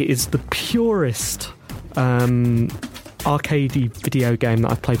 It is the purest arcadey video game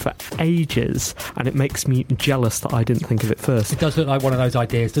that I've played for ages, and it makes me jealous that I didn't think of it first. It does look like one of those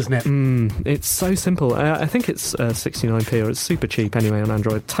ideas, doesn't it? It's so simple. I think it's 69p, or it's super cheap anyway on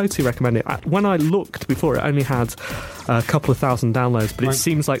Android. Totally recommend it. When I looked before, it only had a couple of thousand downloads, but it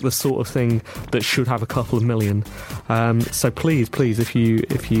seems like the sort of thing that should have a couple of million. So please, if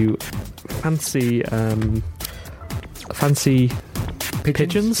you fancy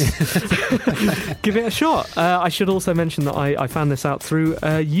pigeons, give it a shot. I should also mention that I found this out through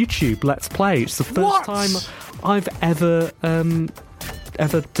YouTube Let's Play. It's the first time I've ever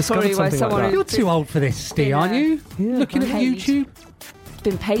discovered something like that. You're too old for this, Steve, aren't you? Yeah, looking at YouTube.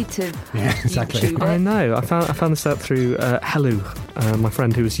 Been paid to exactly. YouTube it. I know. I found this out through Helu, my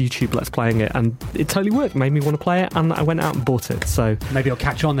friend who was YouTube Let's Playing it, and it totally worked. Made me want to play it, and I went out and bought it. So maybe it'll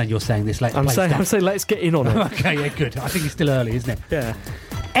catch on then. You're saying this Let's Play. I'm saying let's get in on it. Okay, yeah, good. I think it's still early, isn't it? Yeah.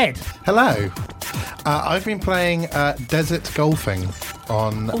 Ed. Hello. I've been playing Desert Golfing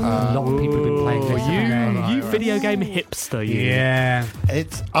on. A lot of people have been playing this. You video game hipster, you. Yeah.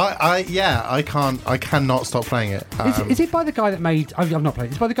 It's I cannot stop playing it. Is it by the guy that made? I've not played.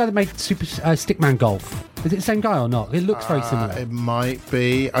 It's by the guy that made Super Stickman Golf. Is it the same guy or not? It looks very similar. It might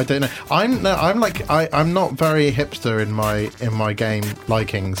be. I don't know. I'm not very hipster in my game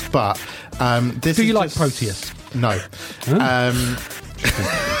likings, but this. Do you is like just, Proteus? No.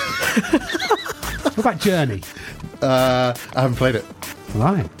 What about Journey? I haven't played it.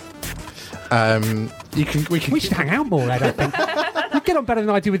 Right. We should hang out more, Ed, I think. You get on better than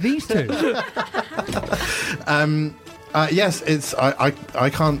I do with these two. Yes, it's I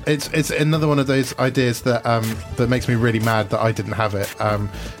can't. It's another one of those ideas that that makes me really mad that I didn't have it.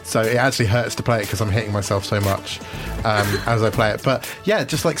 So it actually hurts to play it because I'm hitting myself so much as I play it. But yeah,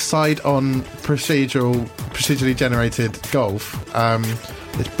 just like side-on procedurally generated golf.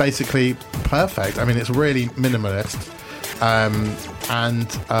 It's basically perfect. I mean, it's really minimalist.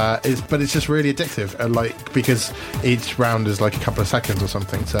 But it's just really addictive, because each round is like a couple of seconds or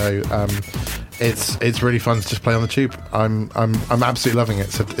something. So it's really fun to just play on the tube. I'm absolutely loving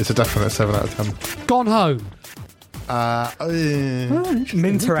it. It's a definite 7 out of 10. Gone Home.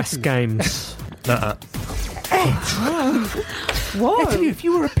 Minterest games. Whoa. I tell you, if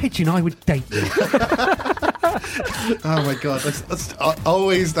you were a pigeon, I would date you. Oh my god, that's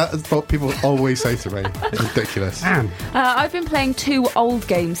what people always say to me. It's ridiculous. I've been playing 2 old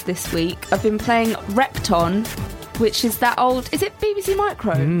games this week. I've been playing Repton, which is that old... Is it BBC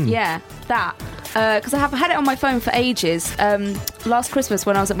Micro? Yeah, that. Because I have had it on my phone for ages. Last Christmas,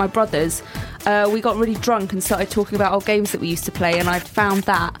 when I was at my brother's, we got really drunk and started talking about old games that we used to play, and I found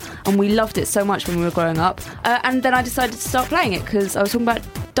that, and we loved it so much when we were growing up. And then I decided to start playing it because I was talking about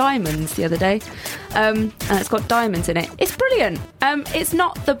diamonds the other day, and it's got diamonds in it. It's brilliant. It's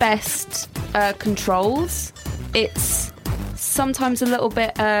not the best controls. It's sometimes a little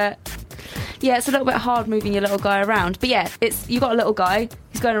bit... it's a little bit hard moving your little guy around. But yeah, you got a little guy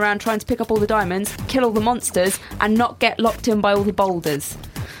who's going around trying to pick up all the diamonds, kill all the monsters, and not get locked in by all the boulders.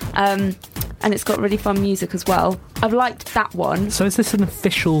 And it's got really fun music as well. I've liked that one. So is this an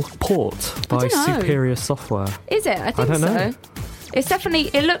official port by Superior Software? Is it? I think don't know. So. It's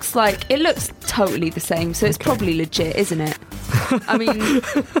definitely... It looks totally the same, so it's probably legit, isn't it? I mean,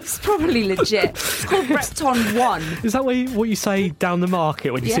 it's probably legit. It's called Repton 1. Is that what you say down the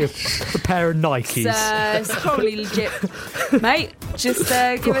market when you see a pair of Nikes? It's probably legit, mate. Just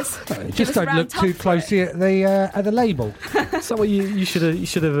give us. Just don't look too closely at the label. Is that what you should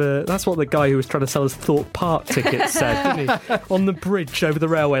have? That's what the guy who was trying to sell us Thorpe Park tickets said, didn't he? On the bridge over the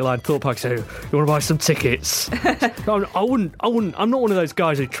railway line, Thorpe Park said, "You want to buy some tickets?" I wouldn't. I'm not one of those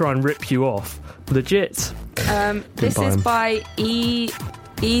guys who try and rip you off. Legit. This is by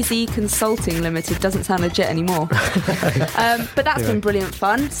Easy Consulting Limited. Doesn't sound legit anymore. But that's been brilliant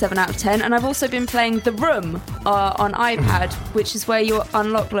fun. 7 out of 10. And I've also been playing The Room on iPad, which is where you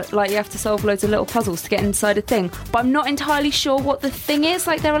unlock, like you have to solve loads of little puzzles to get inside a thing. But I'm not entirely sure what the thing is.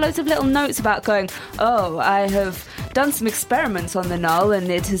 Like, there are loads of little notes about going, oh, I have done some experiments on the null and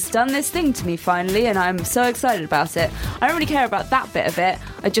it has done this thing to me finally, and I'm so excited about it. I don't really care about that bit of it.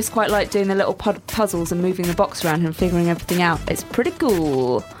 I just quite like doing the little puzzles and moving the box around and figuring everything out. It's pretty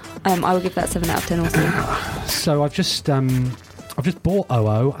cool. I will give that 7 out of 10 also. So I've just bought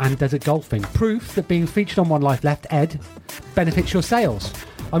OO and Desert Golfing. Proof that being featured on One Life Left, Ed, benefits your sales.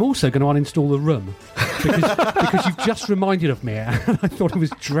 I'm also going to uninstall The Room because you've just reminded of me, and I thought it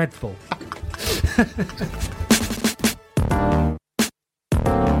was dreadful.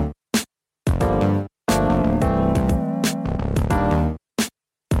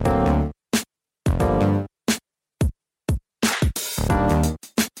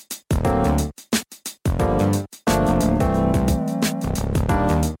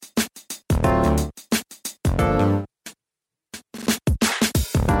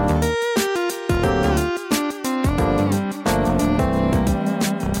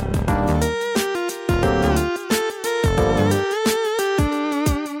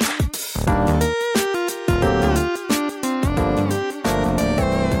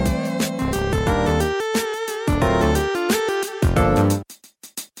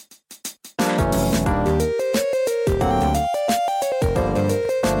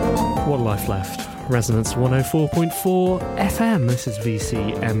 Resonance 104.4 FM. This is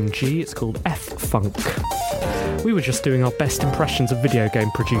VCMG. It's called F-Funk. We were just doing our best impressions of video game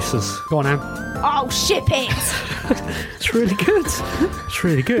producers. Go on, Anne. Oh, ship it! It's really good. It's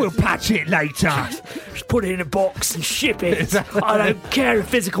really good. We'll patch it later. Just put it in a box and ship it. I don't care if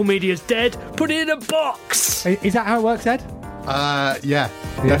physical media's dead. Put it in a box. Is that how it works, Ed? Yeah,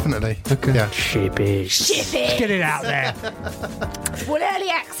 definitely. Okay. Yeah. Ship it. Get it out there. We'll early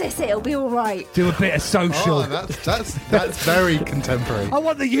access it. It'll be all right. Do a bit of social. Oh, that's very contemporary. I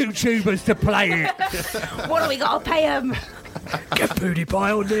want the YouTubers to play it. What do we got to pay them? Get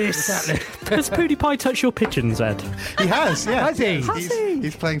PewDiePie on this. Has PewDiePie touched your pigeons, Ed? He has, yeah. Has he?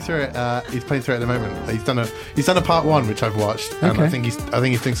 He's playing through it. He's playing through it at the moment. He's done a part 1, which I've watched, and Okay. I think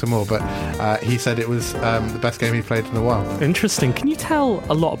he's doing some more. But he said it was the best game he played in a while. Interesting. Can you tell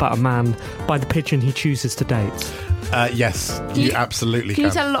a lot about a man by the pigeon he chooses to date? Yes, you absolutely Can can.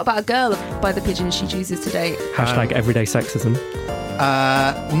 you tell a lot about a girl by the pigeon she chooses to date? Hashtag everyday sexism.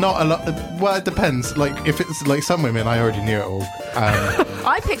 Not a lot. Well, it depends. Like if it's like some women, I already knew it all.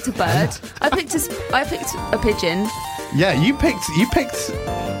 I picked a bird. I picked a pigeon. Yeah, you picked.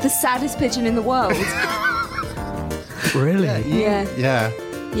 The saddest pigeon in the world. Really? Yeah.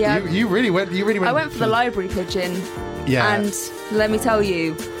 You really went. I went for the library pigeon. Yeah. And let me tell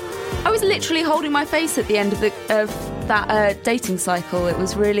you, I was literally holding my face at the end of that dating cycle. It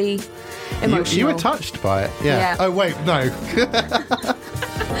was really emotional. You were touched by it. Yeah. Oh wait, no.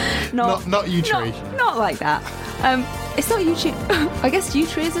 not yew tree. Not like that. It's not yew tree. I guess yew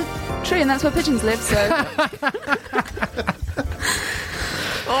tree is a tree, and that's where pigeons live. So.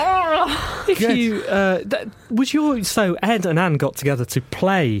 If you so Ed and Anne got together to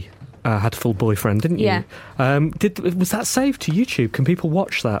play Hatful Boyfriend, didn't you? Yeah. Was that saved to YouTube? Can people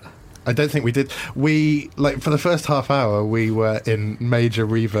watch that? I don't think we did. We for the first half hour we were in major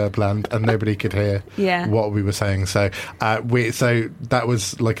reverb land and nobody could hear what we were saying. So that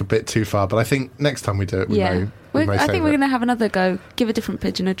was like a bit too far. But I think next time we do it, we may. I think we're going to have another go. Give a different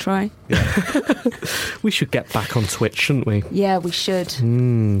pigeon a try. Yeah. We should get back on Twitch, shouldn't we? Yeah, we should.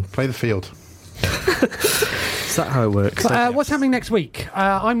 Play the field. Is that how it works? What's happening next week?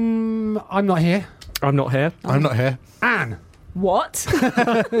 I'm not here. I'm not here. I'm not here. Anne. What?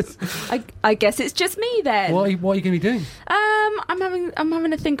 I guess it's just me then. What are you going to be doing? I'm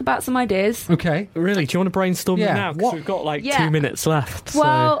having to think about some ideas. Okay. Really? Do you want to brainstorm Yeah. now? Because we've got 2 minutes left.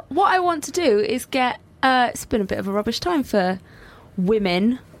 Well, what I want to do is get. It's been a bit of a rubbish time for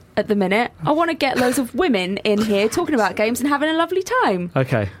women at the minute. I want to get loads of women in here talking about games and having a lovely time.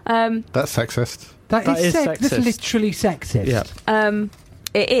 Okay. That's sexist. That is sexist. That's literally sexist. Yeah.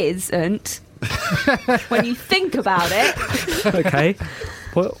 It isn't. When you think about it. Okay.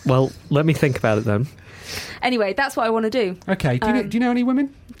 Well, let me think about it then. Anyway, that's what I want to do. Okay. Do you know any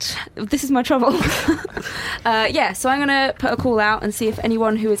women? This is my trouble. So I'm going to put a call out and see if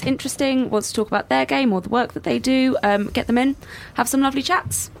anyone who is interesting wants to talk about their game or the work that they do, get them in, have some lovely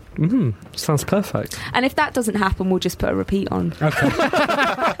chats. Sounds perfect. And if that doesn't happen, we'll just put a repeat on. Okay.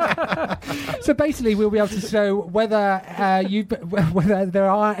 So basically, we'll be able to show whether there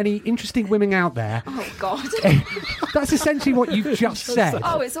are any interesting women out there. Oh, God. That's essentially what you've just said.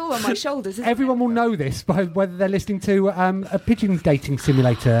 Oh, it's all on my shoulders, isn't Everyone will know this by whether they're listening to a pigeon dating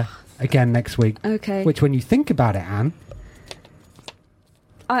simulator again next week. Okay. Which, when you think about it, Anne...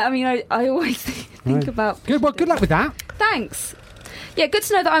 I always think about... Good. Well, good luck with that. Thanks. Yeah, good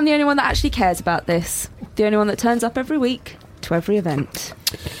to know that I'm the only one that actually cares about this. The only one that turns up every week to every event.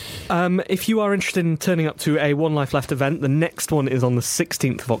 If you are interested in turning up to a One Life Left event, the next one is on the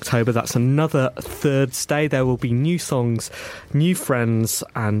 16th of October. That's another Thursday. There will be new songs, new friends,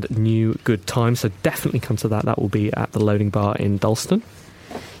 and new good times. So definitely come to that. That will be at the Loading Bar in Dalston.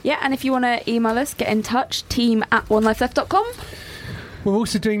 Yeah, and if you want to email us, get in touch, team@onelifeleft.com. We're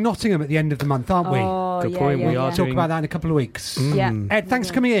also doing Nottingham at the end of the month, aren't we? Oh, Good yeah, point. yeah, We yeah. are Talk doing... about that in a couple of weeks. Yeah. Ed, thanks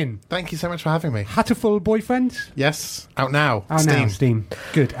for coming in. Thank you so much for having me. Hatterful Boyfriend? Yes, out now. Oh, Steam. now, Steam.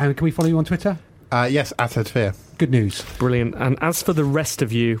 Good. And can we follow you on Twitter? Yes, at Edfear. Good news. Brilliant. And as for the rest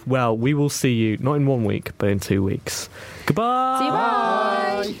of you, well, we will see you not in 1 week, but in 2 weeks.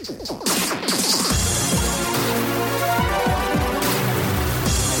 Goodbye. See you, bye.